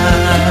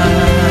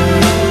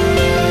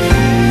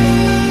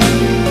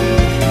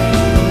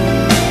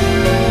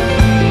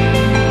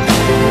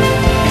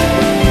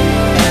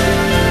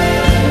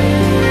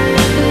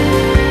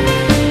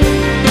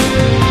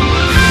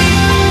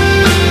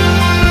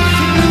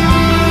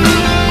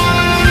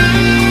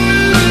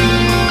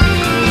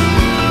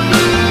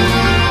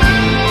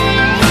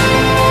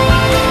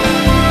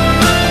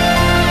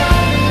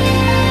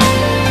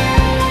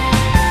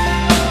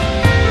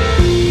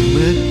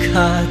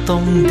ต้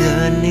องเดิ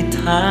นใน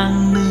ทาง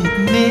มืด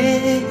มิ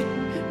ด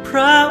พร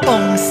ะอ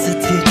งค์ส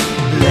ถิต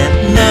และ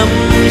น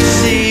ำ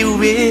ชี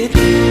วิต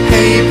ใ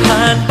ห้ผ่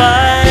านไป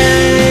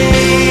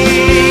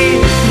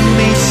ไ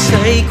ม่ใ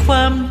ช่คว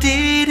ามดี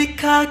ที่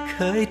ข้าเค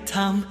ยท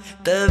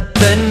ำแต่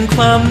เป็นค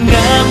วามง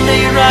ามใน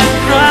รัก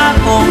พระ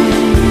องค์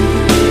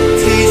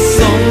ที่ท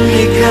รงใ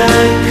ห้ข้า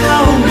เข้า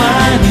มา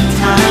ใน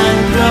ทาง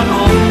พระอ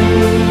งค์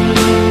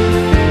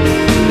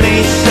ไม่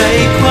ใช่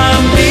ควา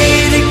มดี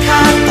ที่ข้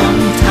าต้อง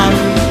ทำ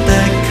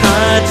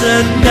จะ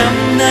ด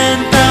ำเนิน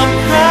ตาม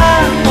พระ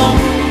อง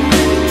ค์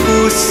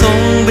ผู้ทรง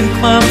เป็น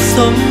ความส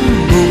ม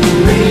บูร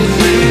ณ์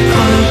ข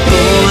อง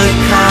ตัว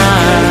ข้า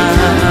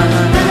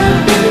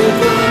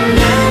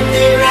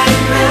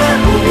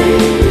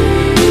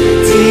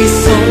ที่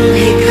ทรงใ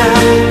ห้ข้า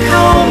เข้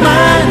าม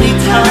าใน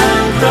ทา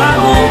งพระ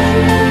องค์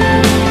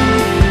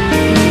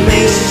ไม่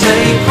ใช่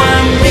ควา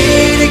มดี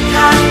ที่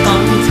ข้าต้อ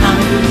งท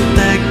ำแ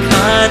ต่ข้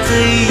าจะ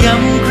ย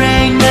ำเกร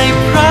งใน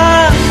พระ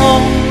อ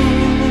งค์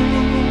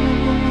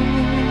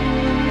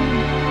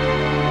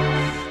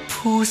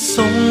ผู้ท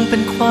รงเป็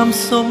นความ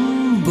สม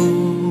บู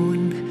ร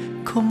ณ์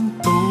ของ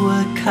ตัว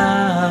ข้า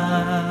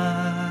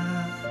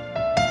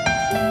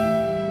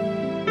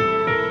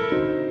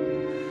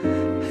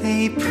ให้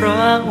พร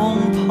ะอง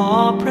ค์พอ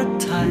พระ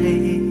ทัย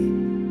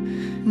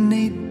ใน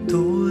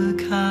ตัว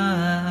ข้า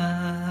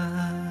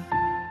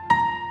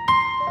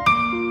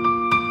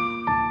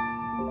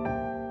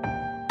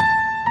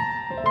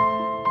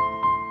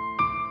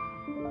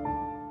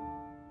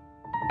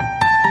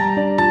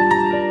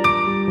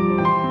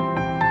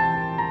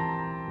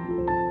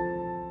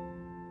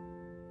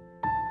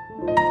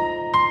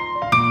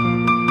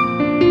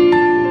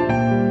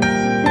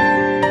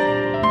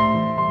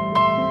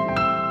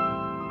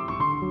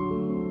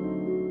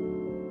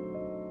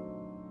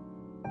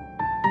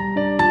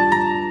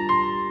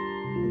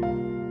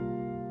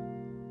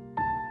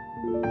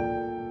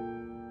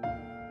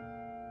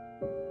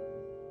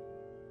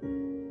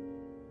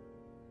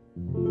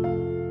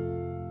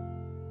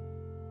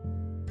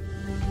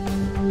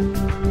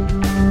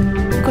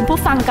คุณผู้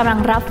ฟังกำลัง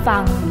รับฟั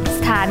งส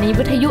ถานี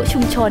วิทยุชุ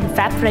มชนแฟ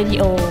บเรดิ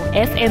โอ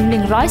FM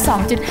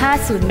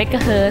 102.50 เมกะ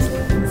เฮิรตซ์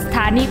สถ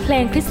านีเพล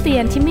งคริสเตีย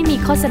นที่ไม่มี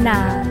โฆษณา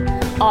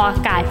ออกอา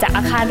กาศจากอ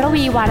าคารระ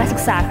วีวารศึ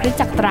กษาคริสต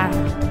จักรตรัง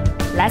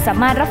และสา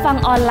มารถรับฟัง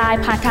ออนไล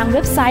น์ผ่านทางเ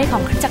ว็บไซต์ขอ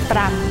งคริสตจักรต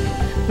รัง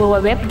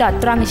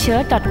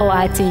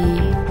www.trangchurch.org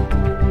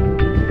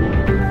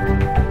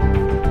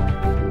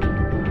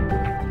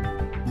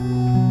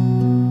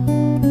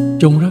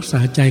จงรักษา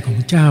ใจของ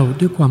เจ้า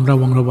ด้วยความระ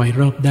วังระไว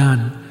รอบด้าน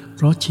เ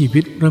พราะชีวิ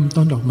ตเริ่ม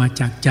ต้นออกมา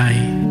จากใจ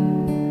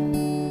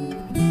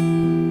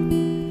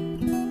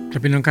ครั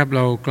บพี่น้องครับเ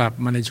รากลับ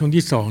มาในช่วง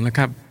ที่2นะค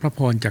รับพระพ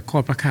รจากข้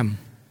อพระคำ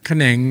แข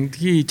นง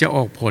ที่จะอ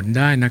อกผลไ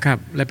ด้นะครับ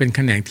และเป็นแข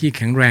นงที่แ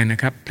ข็งแรงน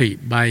ะครับผลิ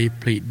ใบ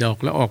ผลิดอก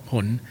และออกผ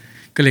ล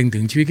ก็เล็งถึ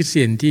งชีวิตคริสเ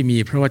ตียนที่มี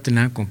พระวจน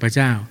ะของพระเ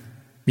จ้า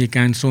มีก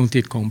ารทรงส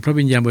ถิตของพระ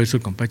วิญญาณบริสุท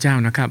ธิ์ของพระเจ้า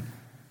นะครับ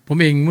ผม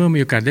เองเมื่อมี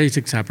โอกาสได้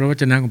ศึกษาพระว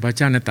จนะของพระเ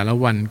จ้าในแต่ละ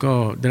วันก็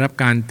ได้รับ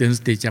การเตือนส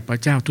ติจากพระ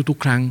เจ้าทุก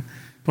ๆครั้ง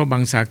เพราะบา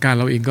งสถานการณ์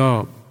เราเองก็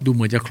ดูเห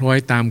มือนจะคล้อย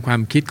ตามควา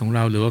มคิดของเร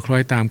าหรือว่าคล้อ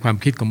ยตามความ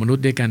คิดของมนุษ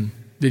ย์ด้วยกัน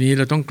เดี๋ยวนี้เ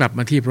ราต้องกลับม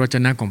าที่พระวจ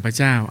นะของพระ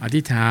เจ้าอ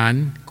ธิษฐาน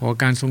ขอ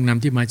การทรงน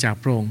ำที่มาจาก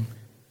พระองค์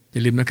อย่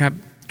าลืมนะครับ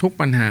ทุก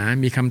ปัญหา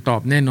มีคำตอ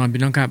บแน่นอน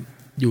พี่น้องครับ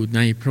อยู่ใน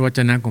พระวจ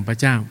นะของพระ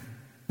เจ้า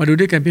มาดู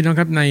ด้วยกันพี่น้อง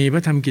ครับในพร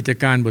ะธรรมกิจ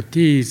การบท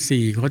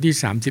ที่4ข้อที่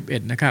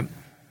31นะครับ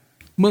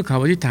เมื่อเขา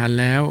อธิษฐาน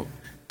แล้ว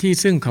ที่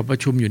ซึ่งเขาประ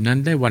ชุมอยู่นั้น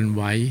ได้หวั่นไ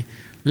หว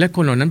และค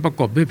นเหล่านั้นประ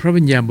กอบด้วยพระ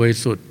วิญญาณบริ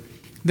สุทธิ์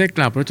ได้ก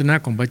ล่าวพระวจนะ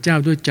ของพระเจ้า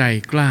ด้วยใจ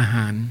กล้าห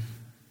าญ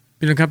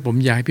พี่น้องครับผม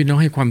อยากให้พี่น้อง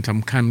ให้ความส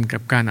ำคัญกั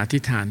บการอธิ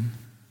ษฐาน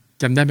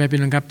จำได้ไหมพี่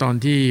น้องครับตอน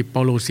ที่เป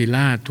าโลศิล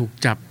าถูก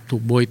จับถู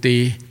กโบยตี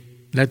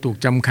และถูก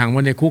จำขังไ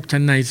ว้ในคุกชั้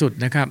นในสุด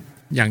นะครับ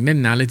อย่างแน่น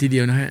หนาเลยทีเดี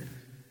ยวนะฮะ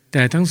แ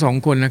ต่ทั้งสอง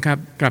คนนะครับ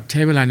กลับใช้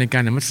เวลาในกา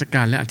รนมัสก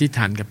ารและอธิษฐ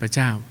านกับพระเ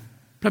จ้า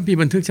พระคัมภีร์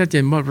บันทึกชัดเจ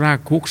นว่าราก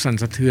คุกสั่น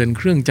สะเทือนเ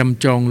ครื่องจ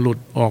ำจองหลุด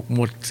ออกหม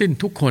ดสิ้น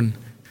ทุกคน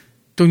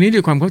ตรงนี้ด้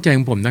วยความเข้าใจข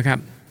องผมนะครับ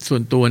ส่ว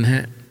นตัวนะฮ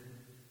ะ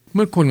เ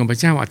มื่อคนของพระ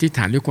เจ้าอธิษฐ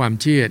านด้วยความ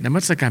เชื่อนมั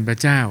สการพระ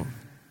เจ้า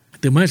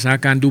แต่เมื่อสถาน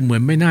การณ์ดูเหมือ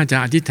นไม่น่าจะ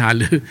อธิษฐาน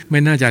หรือไม่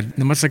น่าจะ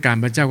นมัสการ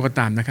พระเจ้าก็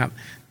ตามนะครับ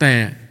แต่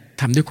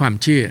ทำด้วยความ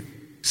เชื่อ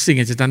สิ่ง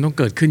อัศจรรย์ต้อง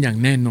เกิดขึ้นอย่าง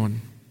แน่นอน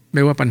ไ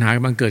ม่ว่าปัญหา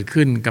บังเกิด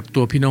ขึ้นกับ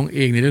ตัวพี่น้องเอ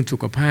งในเรื่องสุ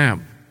ขภาพ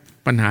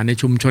ปัญหาใน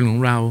ชุมชนของ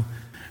เรา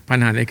ปัญ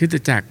หาในคริสต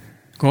จักร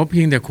ขอเพี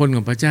ยงแต่คนข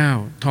องพระเจ้า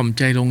ถ่อมใ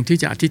จลงที่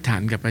จะอธิษฐา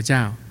นกับพระเจ้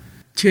า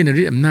เชื่อใน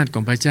ฤทธิอำนาจข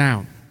องพระเจ้า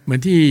เหมือ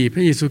นที่พร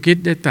ะเยซูคริส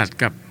ต์ได้ตรัส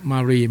กับมา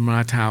รีมาร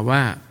าธาว่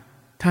า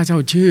ถ้าเจ้า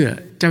เชื่อ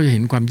เจ้าจะเห็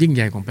นความยิ่งใ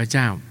หญ่ของพระเ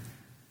จ้า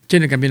เช่น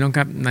เดียวกันพี่น้องค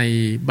รับใน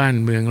บ้าน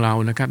เมืองเรา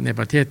นะครับใน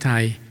ประเทศไท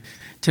ย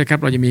ใช่ครับ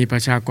เราจะมีปร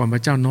ะชากรพร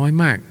ะเจ้าน้อย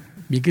มาก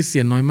มีคริสเตี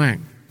ยนน้อยมาก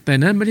แต่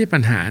นั้นไม่ได้ปั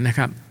ญหานะ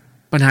ครับ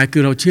ปัญหาคื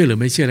อเราเชื่อหรือ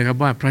ไม่เชื่อนะครับ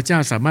ว่าพระเจ้า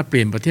สามารถเป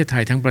ลี่ยนประเทศไท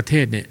ยทั้งประเท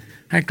ศเนี่ย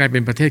ให้กลายเป็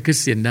นประเทศคริส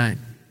เตียนได้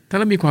ถ้า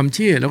เรามีความเ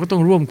ชื่อเราก็ต้อ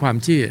งร่วมความ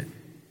เชื่อ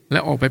และ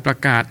ออกไปประ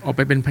กาศออกไ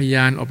ปเป็นพย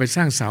านออกไปส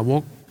ร้างสาว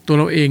กตัว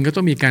เราเองก็ต้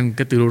องมีการ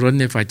กระตือรือร้น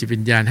ในฝ่ายจิตวิ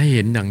ญญาณให้เ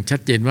ห็นอย่างชัด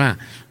เจนว่า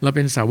เราเ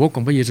ป็นสาวกข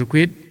องพระเยซูค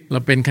ริสต์เรา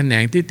เป็นแขน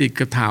งที่ติด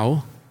กระเถา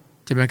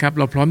ใช่ไหมครับเ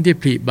ราพร้อมที่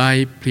ผลิใบ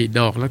ผลิด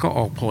อกแล้วก็อ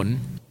อกผล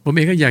ผมเ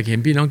องก็อยากเห็น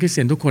พี่น้องคริสเ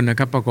ตียนทุกคนนะ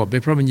ครับประกอบด้ว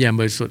ยพระวิญญาณ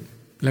บริสุทธิ์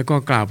แล้วก็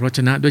กล่าวพระวจ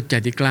นะด้วยใจ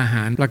ที่กล้าห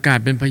าญประกาศ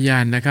เป็นพยา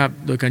นนะครับ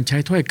โดยการใช้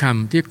ถ้อยค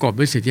ำที่ประกอบ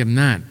ด้วยสิทธิอำ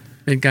นาจ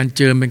เป็นการเ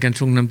จิมเป็นการ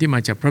ทรงนำที่มา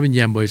จากพระวิญญ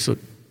าณบริสุท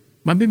ธิ์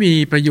มันไม่มี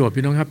ประโยชน์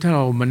พี่น้องครับถ้าเร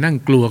ามานั่ง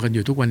กลัวกันอ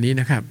ยู่ทุกวันนี้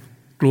นะครับ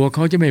กลัวเข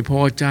าจะไม่พ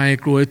อใจ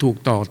กลัวถูก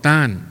ต่อต้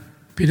าน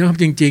พี่น้องครับ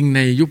จริงๆใน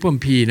ยุคพระคัม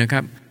ภีร์นะครั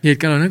บเหตุ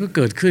การณ์เหล่านั้นก็เ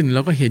กิดขึ้นเร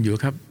าก็เห็นอยู่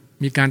ครับ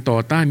มีการต่อ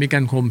ต้านมีกา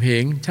รข่มเห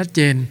งชัดเจ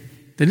น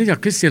แต่เนื่องจาก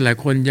คริสเตียนหลาย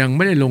คนยังไ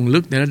ม่ได้ลงลึ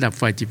กในระดับ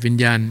ฝ่ายจิตวิญ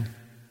ญาณ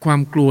ความ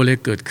กลัวเลย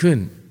เกิดขึ้น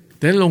แ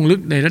ต่ลงลึก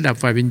ในระดับ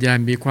ฝ่ายวิญญาณ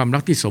มีความรั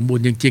กที่สมบูร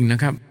ณ์จริงๆน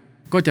ะครับ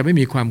ก็จะไม่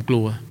มีความก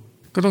ลัว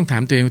ก็ต้องถา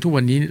มตัวเองว่าทุก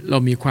วันนี้เรา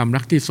มีความ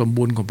รักที่สม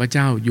บูรณ์ของพระเ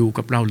จ้าอยู่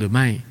กับเราหรือไ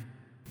ม่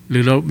หรื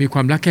อเรามีคว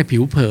ามรักแค่ผิ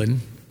วเผิน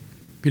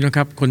พี่น้องค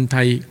รับคนไท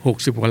ย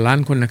60กว่าล้าน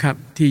คนนะครับ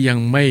ที่ยัง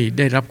ไม่ไ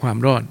ด้รับความ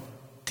รอด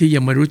ที่ยั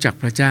งไม่รู้จัก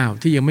พระเจ้า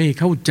ที่ยังไม่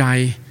เข้าใจ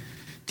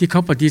ที่เข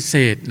าปฏิเส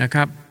ธนะค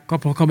รับก็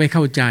เพราะเขาไม่เ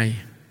ข้าใจ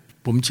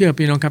ผมเชื่อ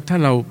พี่น้องครับถ้า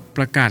เราป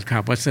ระกาศข่า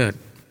วประเสริฐ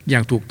อย่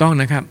างถูกต้อง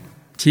นะครับ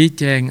ชี้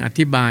แจงอ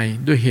ธิบาย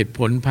ด้วยเหตุผ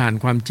ลผ่าน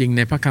ความจริงใ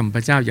นพระคำพร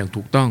ะเจ้าอย่าง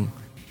ถูกต้อง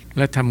แ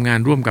ละทำงาน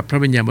ร่วมกับพระ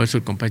วิญญาณบริสุ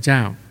ทธิ์ของพระเจ้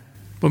า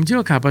ผมเชื่อ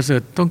ว่าข่าวประเสริ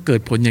ฐต้องเกิ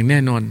ดผลอย่างแน่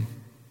นอน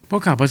เพรา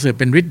ะข่าวประเสริฐ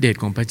เป็นฤทธิ์เดช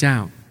ของพระเจ้า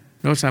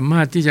เราสาม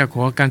ารถที่จะข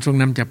อการทรง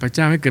นำจากพระเ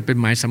จ้าให้เกิดเป็น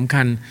หมายสำ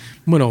คัญ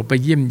เมื่อเราไป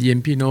เยี่ยมเยียน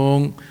พี่น้อง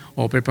อ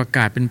อกไปประก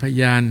าศเป็นพ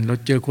ยานเรา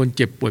เจอคนเ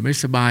จ็บป่วยไม่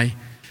สบาย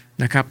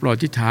นะครับเราอ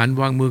ธิษฐาน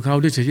วางมือเขา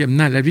ด้วยสิทธิอำ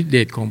นาจและฤทธิ์เด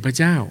ชของพระ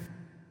เจ้า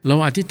เรา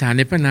อธิษฐานใ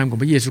นพระนามของ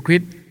พระเยซูคริ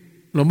สต์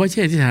เราไม่ใช่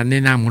อธิษฐานใน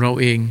นามของเรา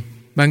เอง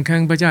บางครั้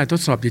งพระเจ้าท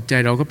ดสอบจิตใจ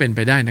เราก็เป็นไป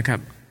ได้นะครับ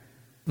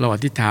เราอ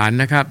ธิษฐาน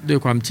นะครับด้วย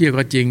ความเชื่อ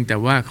ก็จริงแต่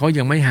ว่าเขา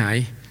ยังไม่หาย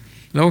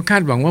เราก็คา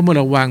ดหวังว่าเมื่อเ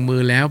ราวางมื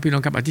อแล้วพี่น้อ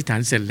งครับอธิษฐาน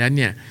เสร็จแล้วเ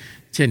นี่ย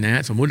เช่นน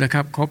ะสมมุตินะค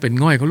รับเขาเป็น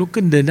ง่อยเขาลุก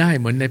ขึ้นเดินได้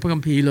เหมือนในพระคั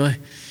มภีร์เลย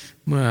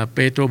เมื่อเป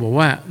โตรบอก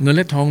ว่าเงินแ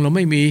ละทองเราไ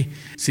ม่มี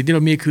สิ่งที่เร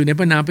ามีคือใน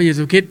พระนามพระเย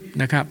ซูคริสต์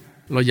นะครับ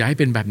เราอยากให้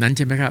เป็นแบบนั้นใ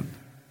ช่ไหมครับ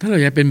ถ้าเรา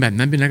อยากเป็นแบบ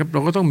นั้นเป็นนะครับเร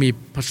าก็ต้องมี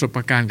ประสบ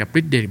การณ์กับ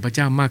ฤทธิ์เดชพระเ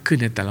จ้ามากขึ้น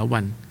ในแต่ละวั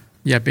น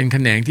อย่าเป็นแข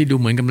นงที่ดู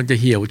เหมือนกำลังจะ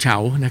เหี่ยวเฉา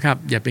นะครับ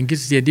อย่าเป็นคริ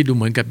สเตียนที่ดูเ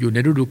หมือนกับอยู่ใน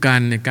ฤดูกาล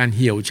ในการเ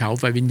หี่ยวเฉา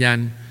ฝ่ายวิญญาณ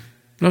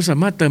เราสา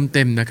มารถเติมเ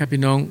ต็มนะครับ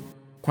พี่น้อง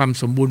ความ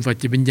สมบูรณ์ฝ่าย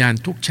จิตวิญญาณ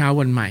ทุกเช้า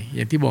วันใหม่อ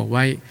ย่างที่บอกไ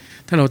ว้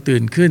ถ้าเราตื่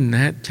นขึ้นน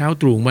ะฮะเช้า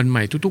ตรู่วันให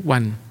ม่ทุกๆวั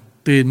น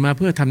ตื่นมาเ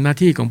พื่อทำหน้า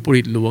ที่ของปุ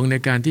ริตหลวงใน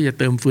การที่จะ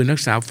เติมฟืนรั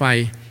กษาไฟ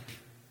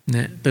น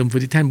ะเติมฟื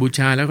นที่แท่นบูช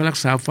าแล้วก็รัก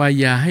ษาไฟ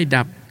อย่าให้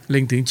ดับเล็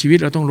งถึงชีวิต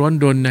เราต้องร้อน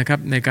รนนะครับ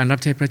ในการรับ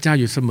ใช้พระเจ้า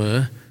อยู่เสมอ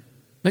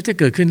และจะ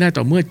เกิดขึ้นได้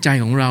ต่อเมื่อใจ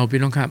ของเราพี่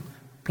น้องครับ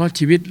เพราะ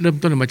ชีวิตเริ่ม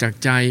ต้นมาจาก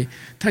ใจ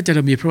ถ้าจะเร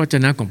ามีพระวจ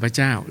นะของพระเ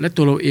จ้าและ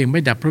ตัวเราเองไ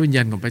ม่ดับพระวิญญ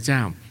าณของพระเจ้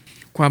า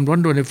ความร้อน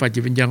รนในฝ่ายจิ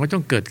ตวิญญาณก็ต้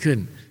องเกิดขึ้น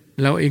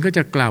เราเองก็จ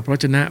ะกล่าวพระว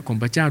จนะของ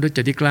พระเจ้าด้วยใจ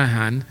ที่กล้าห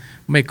าญ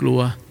ไม่กลัว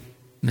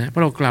นะเพรา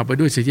ะเรากล่าวไป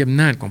ด้วยสิทธิอ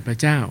ำนาจของพระ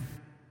เจ้า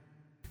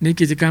ใน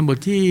กิจการบท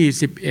ที่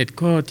11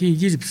ข้อ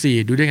ที่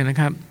24ดูด้วยกันนะ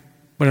ครับ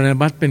บานา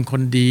บัสเป็นค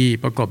นดี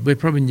ประกอบด้วย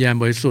พระวิญญาณ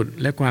บริสุทธิ์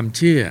และความเ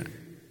ชื่อ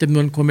จำน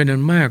วนคนเป็นอั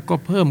นมากก็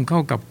เพิ่มเข้า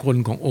กับคน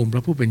ขององค์พร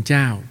ะผู้เป็นเ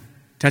จ้า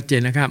ชัดเจ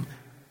นนะครับ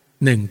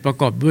1ประ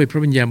กอบด้วยพระ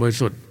วิญญาณบริ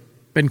สุทธิ์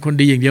เป็นคน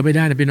ดีอย่างเดียวไม่ไ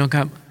ด้นะพี่น้องค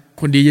รับ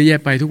คนดีเยอะแยะ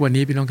ไปทุกวัน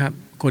นี้พี่น้องครับ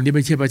คนที่ไ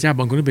ม่เชื่อพระเจ้า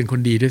บางคนก็เป็นค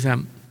นดีด้วยซ้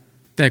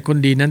ำแต่คน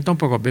ดีนั้นต้อง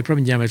ประกอบด้วยพระ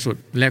วิญญาณบริสุท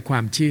ธิ์และควา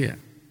มเชื่อ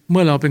เ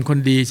มื่อเราเป็นคน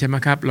ดีใช่ไหม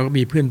ครับเราก็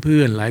มีเพื่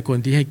อนๆหลายคน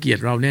ที่ให้เกียร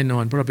ติเราแน่นอ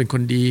นเพราะเราเป็นค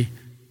นดี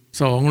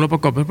2เราปร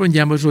ะกอบด้วยพระวิญญ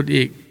าณบริสุทธิ์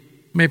อีก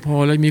ไม่พอ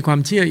เรามีความ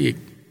เชื่ออีก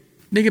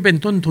นี่ก็เป็น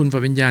ต้นทุนฝ่า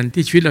ยวิญญาณ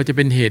ที่ชีวิตเราจะเ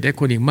ป็นเหตุให้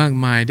คนอีกมาก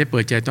มายได้เปิ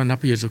ดใจต้อนรับ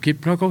พระเยซูคริส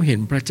ต์เพราะเขาเห็น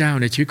พระเจ้า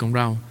ในชีวิตของเ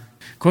รา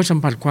เขาสัม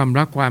ผัสความ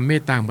รักความเม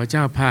ตตาของพระเจ้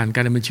าผ่านก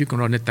ารดำเนินชีวิตของ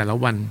เราในแต่ละ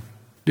วัน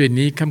ด้วย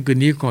นี้ค่ำคืน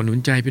นี้ขอหนุน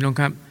ใจพี่น้อง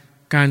ครับ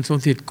การทรง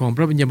สิทธิ์ของพ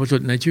ระวิญญาณบริสุ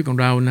ทธิ์ในชีวิตของ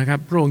เรานะครับ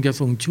พระองค์จะ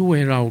ทรงช่วย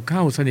เราเข้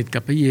าสนิทกั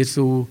บพระเย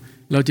ซู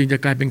เราจึงจะ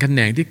กลายเป็นแขน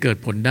งที่เกิด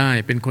ผลได้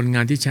เป็นคนง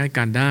านที่ใช้ก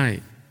ารได้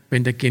เป็น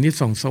ตะเกียงที่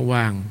ส่องส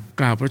ว่าง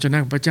กล่าวพระวจนะ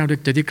ของพระเจ้าด้วย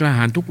ใจที่กล้าห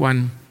าญทุกวัน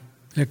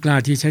และกล้า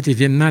ที่ใช้สิท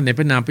ธิอำนาจในพ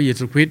ระนามพระเย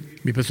ซูคริสต์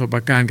มีประสบ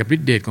การณ์กับฤ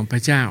ทธิเดชของพร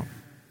ะเจ้า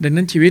ดัง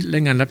นั้นชีวิตและ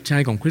งานรับใช้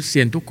ของคริสเตี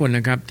ยนทุกคนน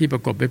ะครับที่ปร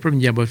ะกอบด้วยพระวิ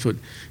ญญาณบริสุทธิ์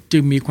จึ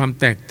งมีความ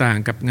แตกต่าง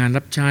กับงาน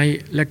รับใช้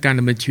และการด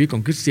ำเนินชีวิตขอ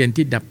งคริสเตียน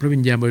ที่ดับพระวิ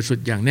ญญาณบริสุท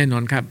ธิ์อย่างแน่นอ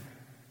นครับ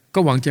ก็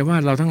หวังใจว่า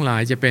เราทั้งหลา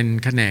ยจะเป็น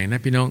แขนงนะ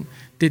พี่น้อง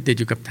ที่ติด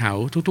อยู่กับเถา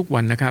ทุกๆ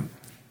วันนะครับ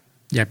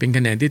อย่าเป็นแข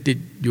นงที่ติด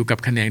อยู่กับ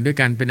แขนงด้วย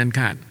กันเป็นอัน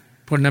ขาด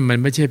เพราะนั้นมัน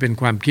ไม่ใช่เป็น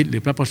ความคิดหรื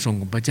อพระประสงค์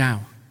ของพระเจ้า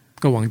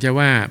ก็หวังใจ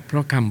ว่าเพรา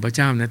ะคำพระเ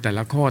จ้าในแต่ล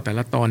ะข้อแต่ล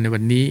ะตอนในวั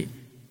นนี้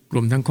ร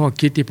วมทั้งข้อ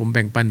คิดที่ผมแ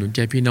บ่งปันหนุนใจ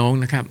พี่น้อง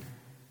นะครับ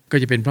ก็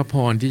จะเป็นพระพ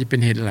รที่จะเป็น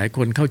เหตุหลายค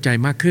นเข้าใจ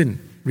มากขึ้น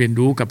เรียน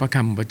รู้กับพระค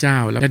ำของพระเจ้า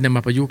และนำม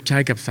าประยุกต์ใช้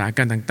กับสถานก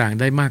ารณ์ต่างๆ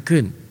ได้มาก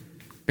ขึ้น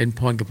เป็นพ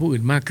รกับผู้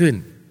อื่นมากขึ้น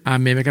อา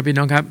เมนไหมครับพี่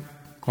น้องครับ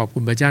ขอบคุ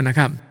ณพระเจ้านะค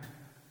รับ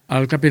เอา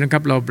ละครับพี่น้องค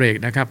รับเราเบรก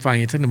นะครับฟัง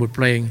อีกสักหนึ่งบทเพ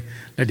ลง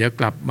แล้วเดี๋ยว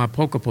กลับมาพ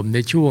บกับผมใน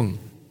ช่วง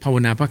ภาว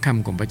นาพระค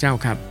ำของพระเจ้า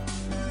ครับเ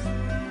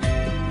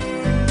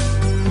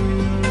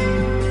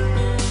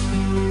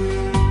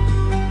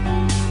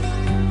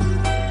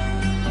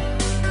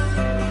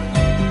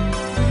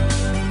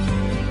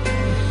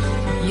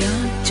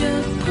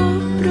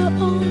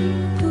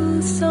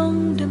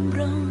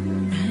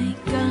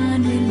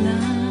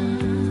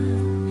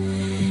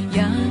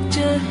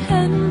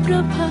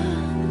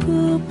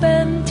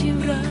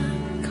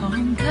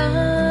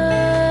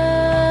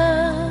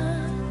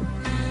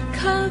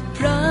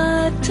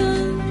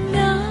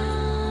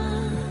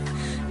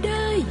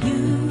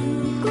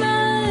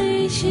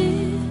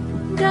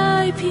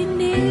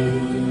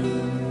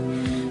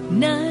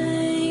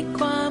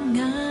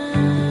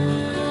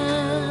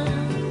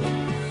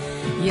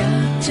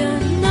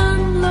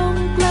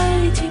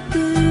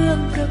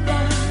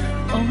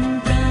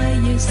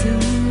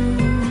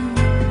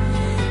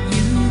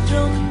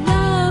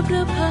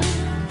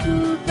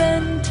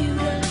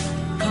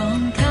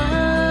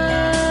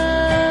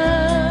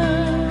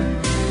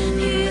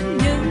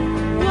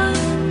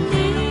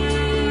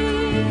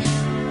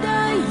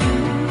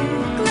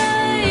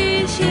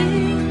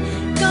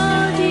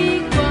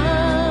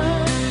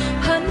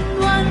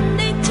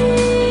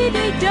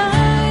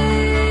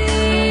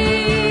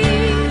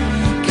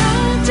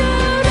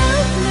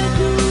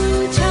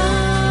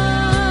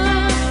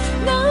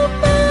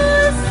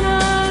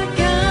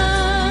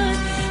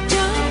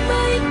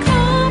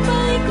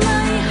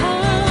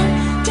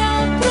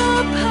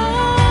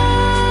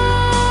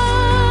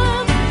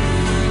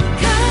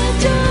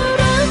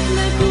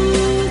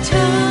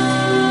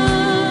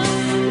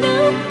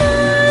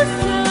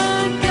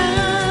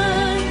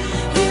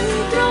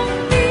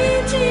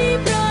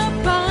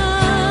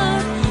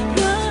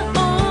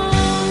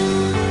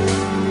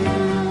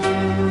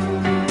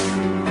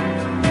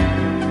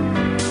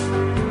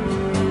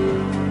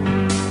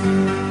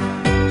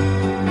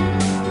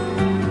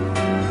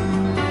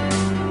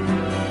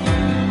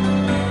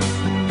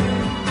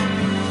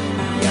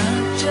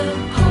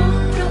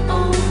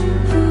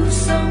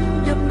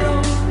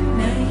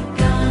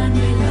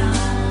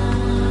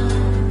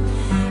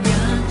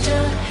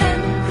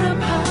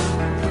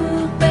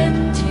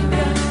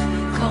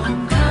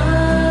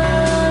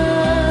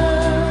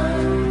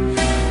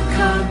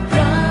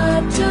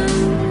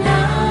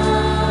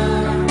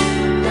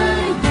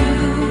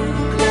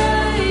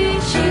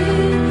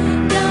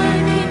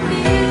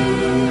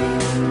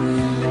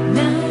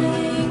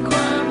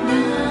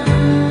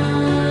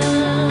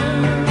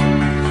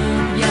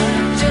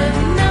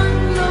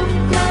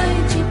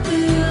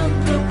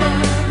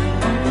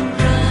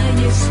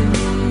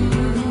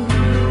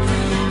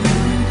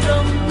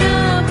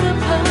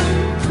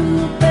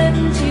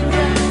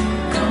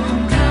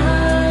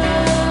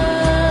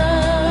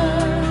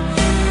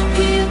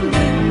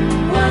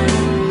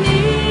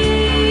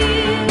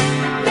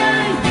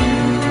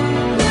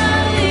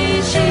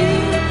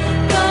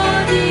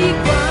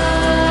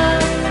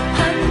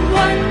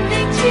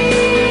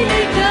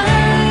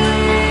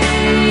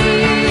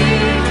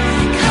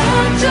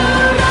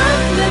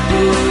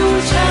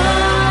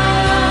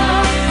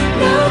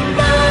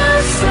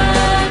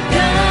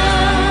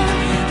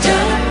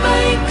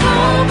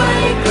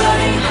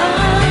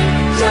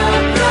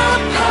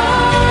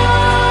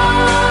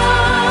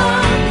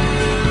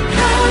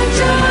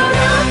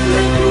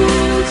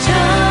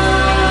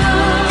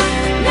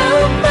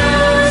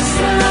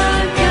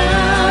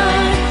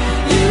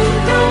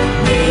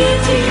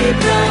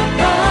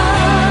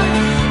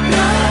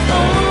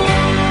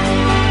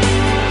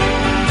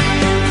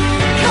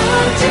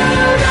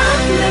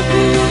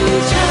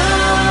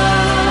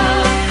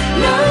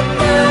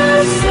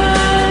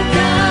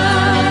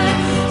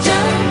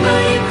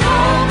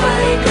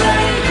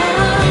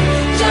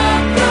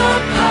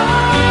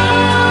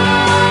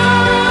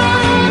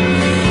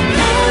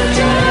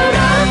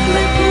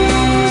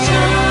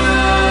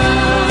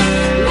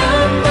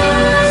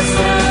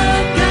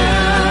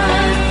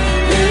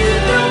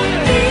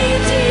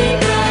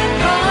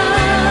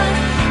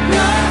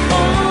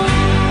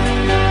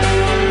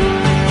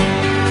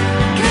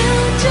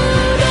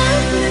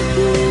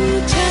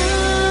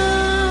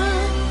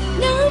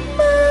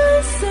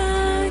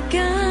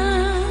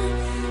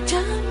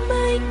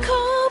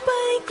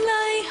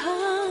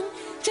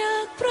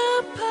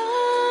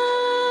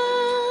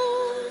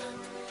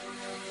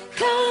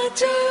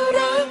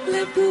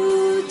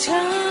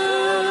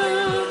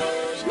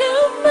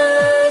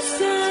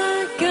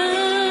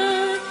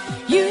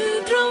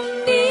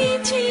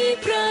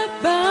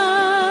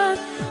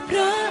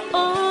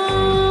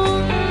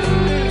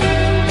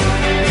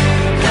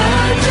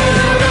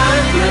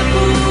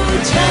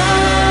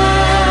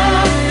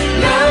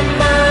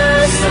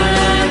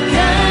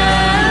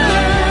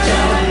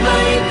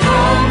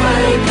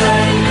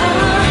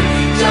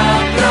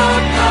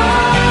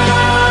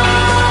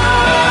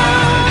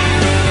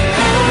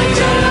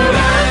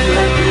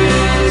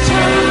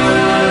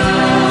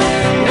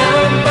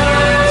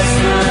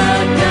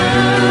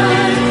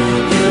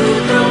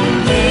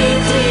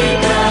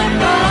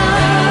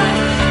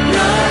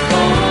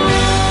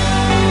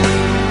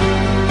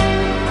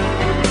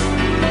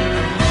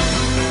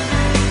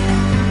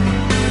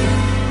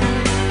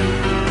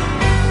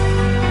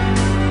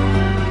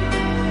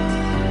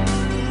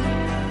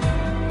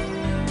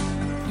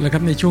แล้วค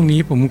รับในช่วงนี้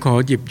ผมขอ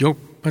หยิบยก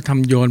พระธรรม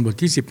โยนบท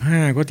ที่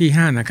15ข้อที่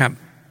5นะครับ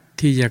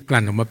ที่จะก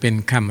ลั่นออกมาเป็น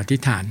คำอธิ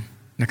ษฐาน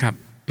นะครับ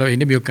เราเอง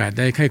ได้มีโอกาสไ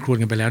ด้ใคร่ครวญ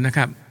กันไปแล้วนะค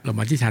รับเราม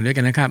าอธิษฐานด้วย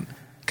กันนะครับ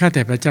ข้าแ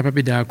ต่พระเจ้าพระ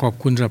บิดาขอบ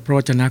คุณสำหรับพระว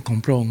จนะของ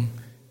พระองค์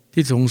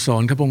ที่ทรงสอ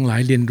นข้าพระองค์หลา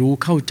ยเรียนรู้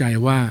เข้าใจ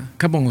ว่า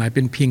ข้าพระองค์หลายเ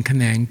ป็นเพียงแข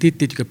นงที่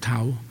ติดกับเถา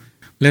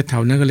และเถา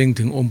นั้นก็เล็ง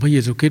ถึงองค์พระเย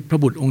ซูคริสต์พระ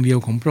บุตรองค์เดียว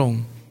ของพระอง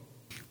ค์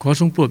ขอ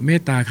ทรงโปรดเม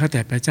ตตาข้าแ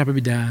ต่พระเจ้าพระ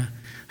บิดา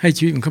ให้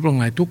ชีวิตของข้าพระอง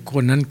ค์หลายทุกค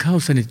นนั้นเข้า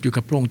สนิทอยู่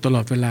กับพระองค์ตล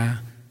อดเวลา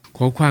ข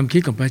อความคิ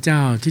ดของพระเจ้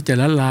าที่จะ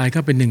ละลายเข้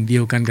าเป็นหนึ่งเดี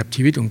ยวกันกับ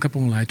ชีวิตของข้าพระ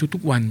องค์หลายทุ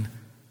กๆวัน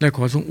และข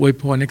อทรงอวย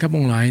พรให้ข้าพระ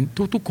องค์หลาย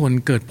ทุกๆคน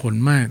เกิดผล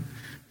มาก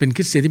เป็นค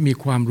ริสเตียนที่มี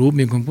ความรู้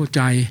มีความเข้าใ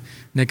จ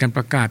ในการป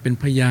ระกาศเป็น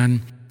พยาน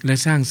และ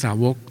สร้างสา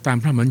วกตาม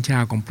พระบัญชา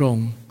ของพระอง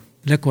ค์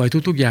และขอให้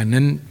ทุกๆอย่าง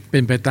นั้นเป็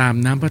นไปตาม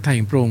น้ำพระทัย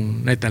ของพระองค์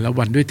ในแต่ละ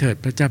วันด้วยเถิด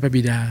พระเจ้าพระ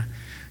บิดา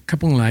ข้า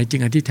พระองค์หลายจึ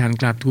งอธิษฐาน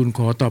กราบทูลข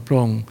อต่อพระ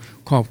องค์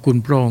ขอบคุณ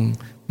พระองค์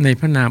ใน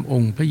พระนามอ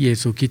งค์พระเย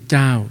ซูคริสต์เ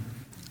จ้า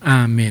อ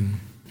าเมน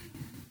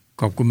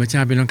ขอบคุณพระเจ้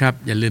าพี่น้องครับ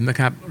อย่าลืมนะ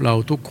ครับเรา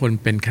ทุกคน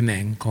เป็นแขน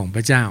งของพ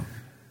ระเจ้า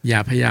อย่า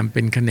พยายามเ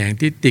ป็นแขนง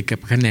ที่ติดกับ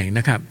แขนงน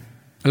ะครับ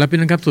แล้วพี่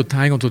น้องครับสุดท้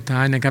าย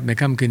นะครับใน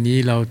ค่ำคืนนี้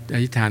เราอ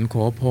ธิษฐานข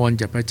อพร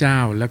จากพระเจ้า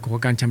และขอ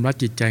การชำระ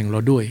จิตใจของเร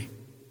าด้วย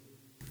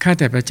ข้า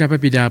แต่พระเจ้าพระ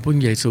บิดาผู้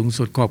ใหญ่สูง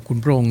สุดขอบคุณ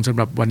พระองค์สำ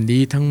หรับวัน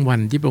นี้ทั้งวัน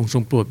ที่พระองค์ทร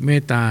งโปรดเม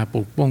ตตาป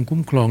กป้องคุ้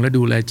มครองและ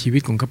ดูแลชีวิ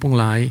ตของข้าพง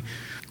หลาย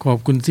ขอบ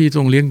คุณที่ท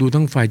รงเลี้ยงดู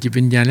ทั้งฝ่ายจิต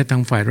วิญญาณและทั้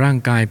งฝ่ายร่าง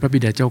กายพระบิ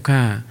ดาเจ้าข้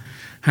า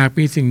หาก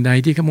มีสิ่งใด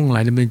ที่ข้าพงหล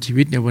ายดำเนินชี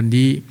วิตในวัน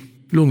นี้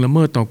ล่วงละเ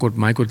มิดต่อกฎ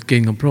หมายกฎเก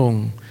ณฑ์ของพระอง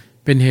ค์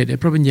เป็นเหตุให้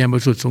พระวิญญาณบ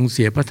ริสุทธิ์ทรงเ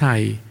สียพระทั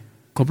ย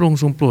ขอพระองค์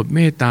ทรงโปรดเม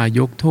ตตา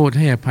ยกโทษใ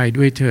ห้อภัย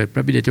ด้วยเถิดพร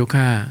ะบิดาเจ้า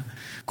ข้า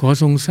ขอ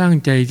ทรงสร้าง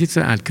ใจที่ส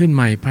ะอาดขึ้นใ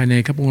หม่ภายใน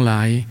ข้าพงหล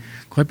าย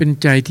ขอให้เป็น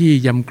ใจที่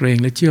ยำเกรง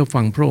และเชื่อ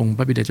ฟังพระองค์พ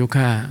ระบิดาเจ้า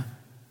ข้า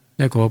แ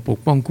ละขอปก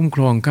ป้องคุ้มค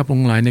รองข้าพ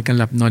งหลายในการ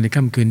หลับนอนใน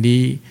ค่ำคืน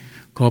นี้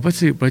ขอพระ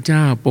สิริพระเจ้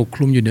าปกค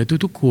ลุมอยู่เหนือ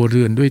ทุกๆครัวเ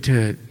รือนด้วยเ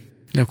ถิด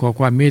และขอ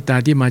ความเมตตา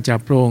ที่มาจาก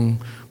พระองค์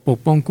ปก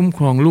ป้องคุ้มค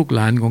รองลูกห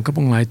ลานของข้าพ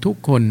งหลายทุก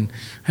คน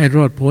ให้ร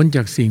อดพ้นจ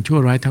ากสิ่งชั่ว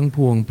ร้ายทั้งป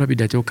วงพระบิ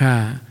ดาเจ้าข้า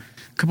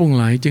ข้าพง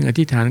หลายจึงอ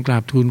ธิษฐานกรา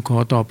บทูลขอ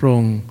ต่อพระอ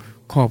งค์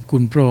ขอบคุ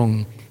ณพระองค์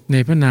ใน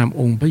พระนาม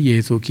องค์พระเย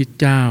ซูคริสต์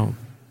เจ้า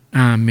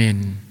อาเมน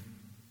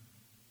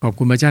ขอบ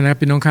คุณพระเจ้านะครับ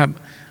พี่น้องครับ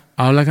เ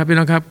อาละครับพี่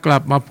น้องครับกลั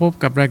บมาพบ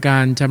กับรายกา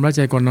รชำระใ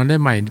จก่อนนอนได้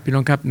ใหม่พี่น้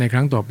องครับในค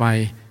รั้งต่อไป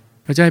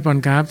พระเจ้าให้พร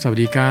ครับสวัส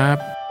ดีครับ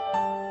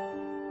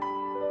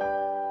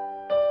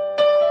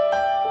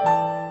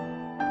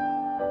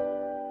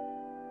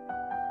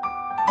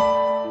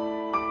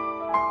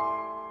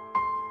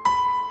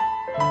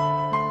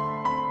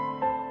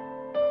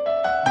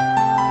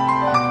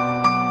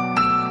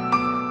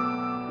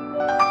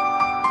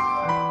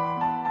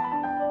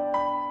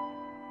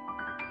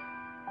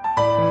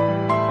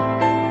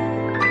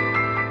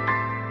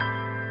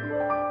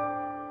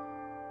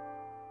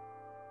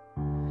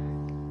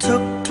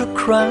ทุก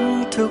ครั้ง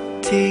ทุก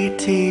ที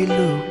ที่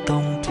ลูกต้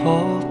องพ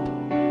บ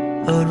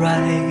อะไร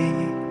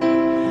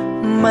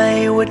ไม่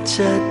ว่าจ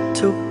ะ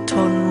ทุกข์ท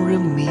นหรื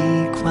อมี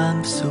ความ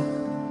สุข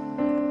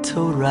เท่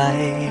าไร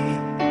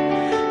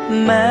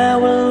แม้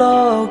ว่าโล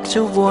กจ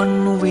ะวน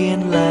เวียน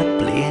และเ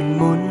ปลี่ยนห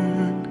มุน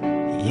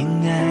ยัง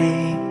ไง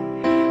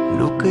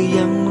ลูกก็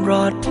ยังร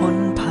อดพ้น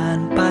ผ่าน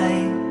ไป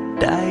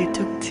ได้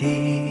ทุกที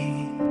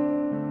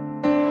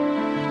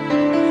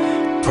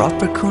เพราะ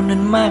พระคุณนั้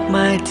นมากม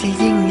ายที่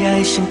ยิ่งใหญ่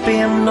ช่างเปี่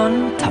ยมล้น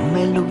ทำใ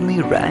ห้ลูกมี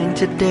แรง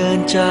จะเดิน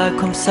จาก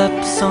ความสับ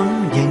สน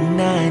อย่างแ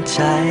น่ใ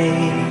จ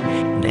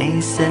ใน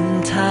เส้น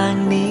ทาง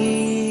นี้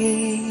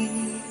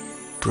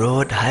โปร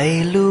ดให้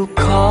ลูก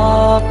ขอ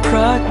บพร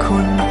ะคุ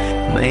ณ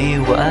ไม่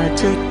ว่า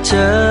จะเจ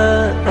อ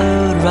อะ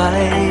ไร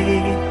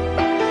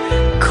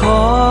ข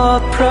อบ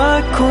พระ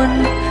คุณ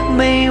ไ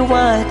ม่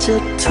ว่าจะ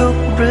ทุก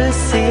ข์หรือ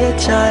เสีย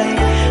ใจ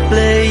แล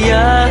ะอ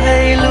ย่าให้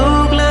ลู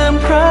กลืม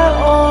พระ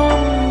อง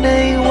ค์ใน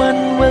วัน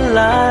เวล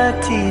า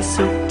ที่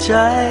สุขใจ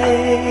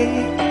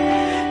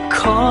ข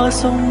อ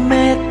ทรงเม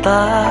ตต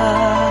า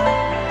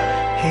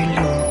ให้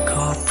ลูกข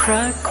อบพร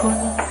ะคุณ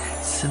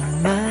เส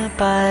มอ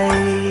ไป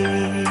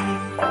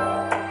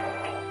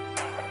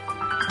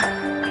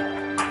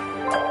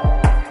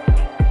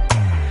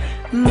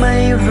ไม่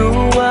รู้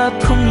ว่า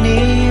พรุ่ง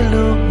นี้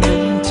ลูกนั้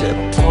นจะ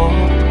พบ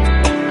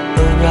อ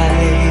ะไร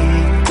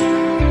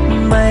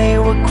ไม่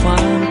ว่าควา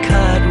มค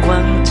าดหวั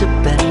งจะ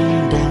เป็น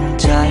ดัง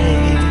ใจ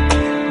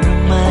หรือ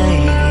ไม่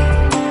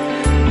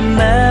แ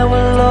ม้ว่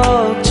าโล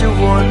กจะ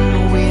วน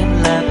เวียน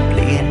และเป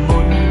ลี่ยนหมุ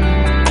น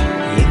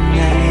ยังไ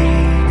ง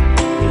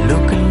ลู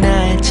กก็แ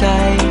น่ใจ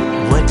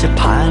ว่าจะ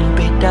ผ่านไป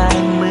ได้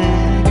เหมือ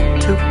น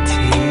ทุก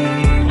ที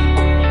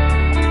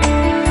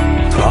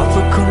เพราะพ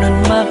ระคุณนั้น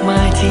มากม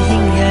ายที่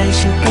ยิ่งใหญ่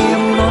ช่างเปี่ย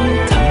มล้น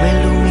ทำให้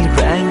ลูกมีแร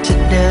งจะ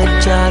เดิน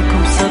จากควา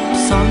มสับ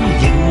สน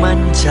อย่างมั่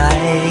นใจ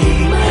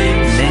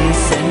ใน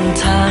เส้น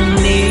ทาง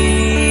นี้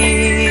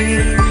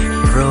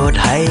โปรด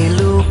ให้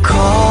ลูกข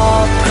อ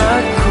บพระ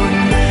คุณ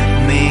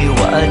ไม่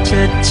ว่าจ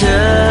ะเจ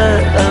อ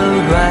อะ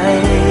ไร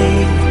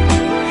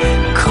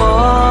ขอ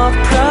บ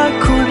พระ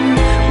คุณ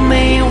ไ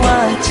ม่ว่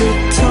าจะ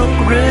ทุกข์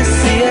หรือเ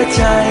สียใ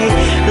จ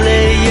แล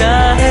ะอย่า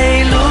ให้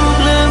ลูก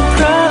ลืมพ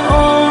ระอ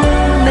งค์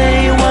ใน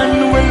วัน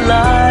เวล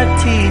า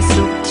ที่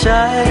สุขใจ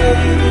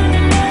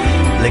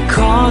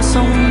ท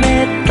รงเม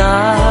ตตา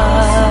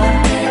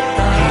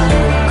ให้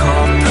ลูกขอ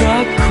บพระ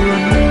คุ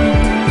ณ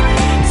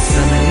เส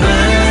ม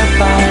อไ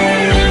ป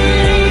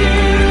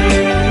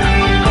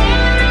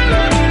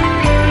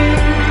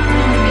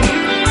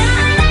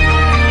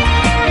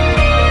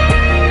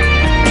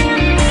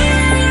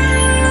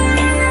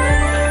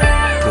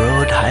โปร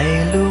ดให้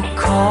ลูก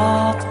ขอ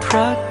บพร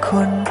ะ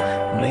คุณ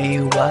ไม่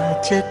ว่า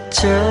จะเ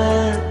จอ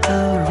อ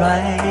ะไร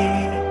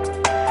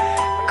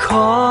ข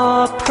อ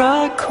บพระ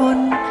คุณ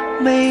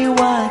ไม่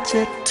ว่าจ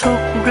ะทุ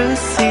กข์หรือ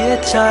เสีย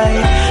ใจ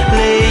เล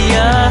ยอ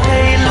ย่าให้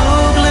ลู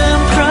กลืม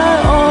พระ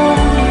อง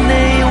ค์ใน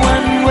วั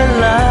นเว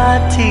ลา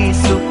ที่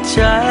สุขใ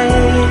จ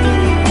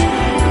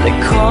และ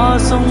ขอ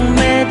ทรงเ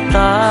มตต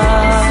า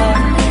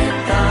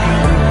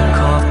ข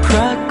อบพร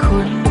ะคุ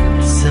ณ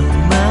เส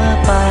มอ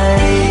ไป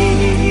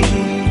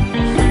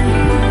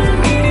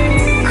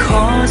ข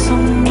อทร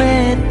งเม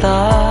ตต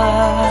า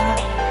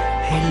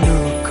ให้ลู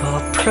กขอ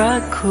บพระ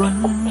คุณ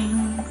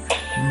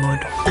หม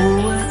ดหั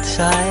วใจ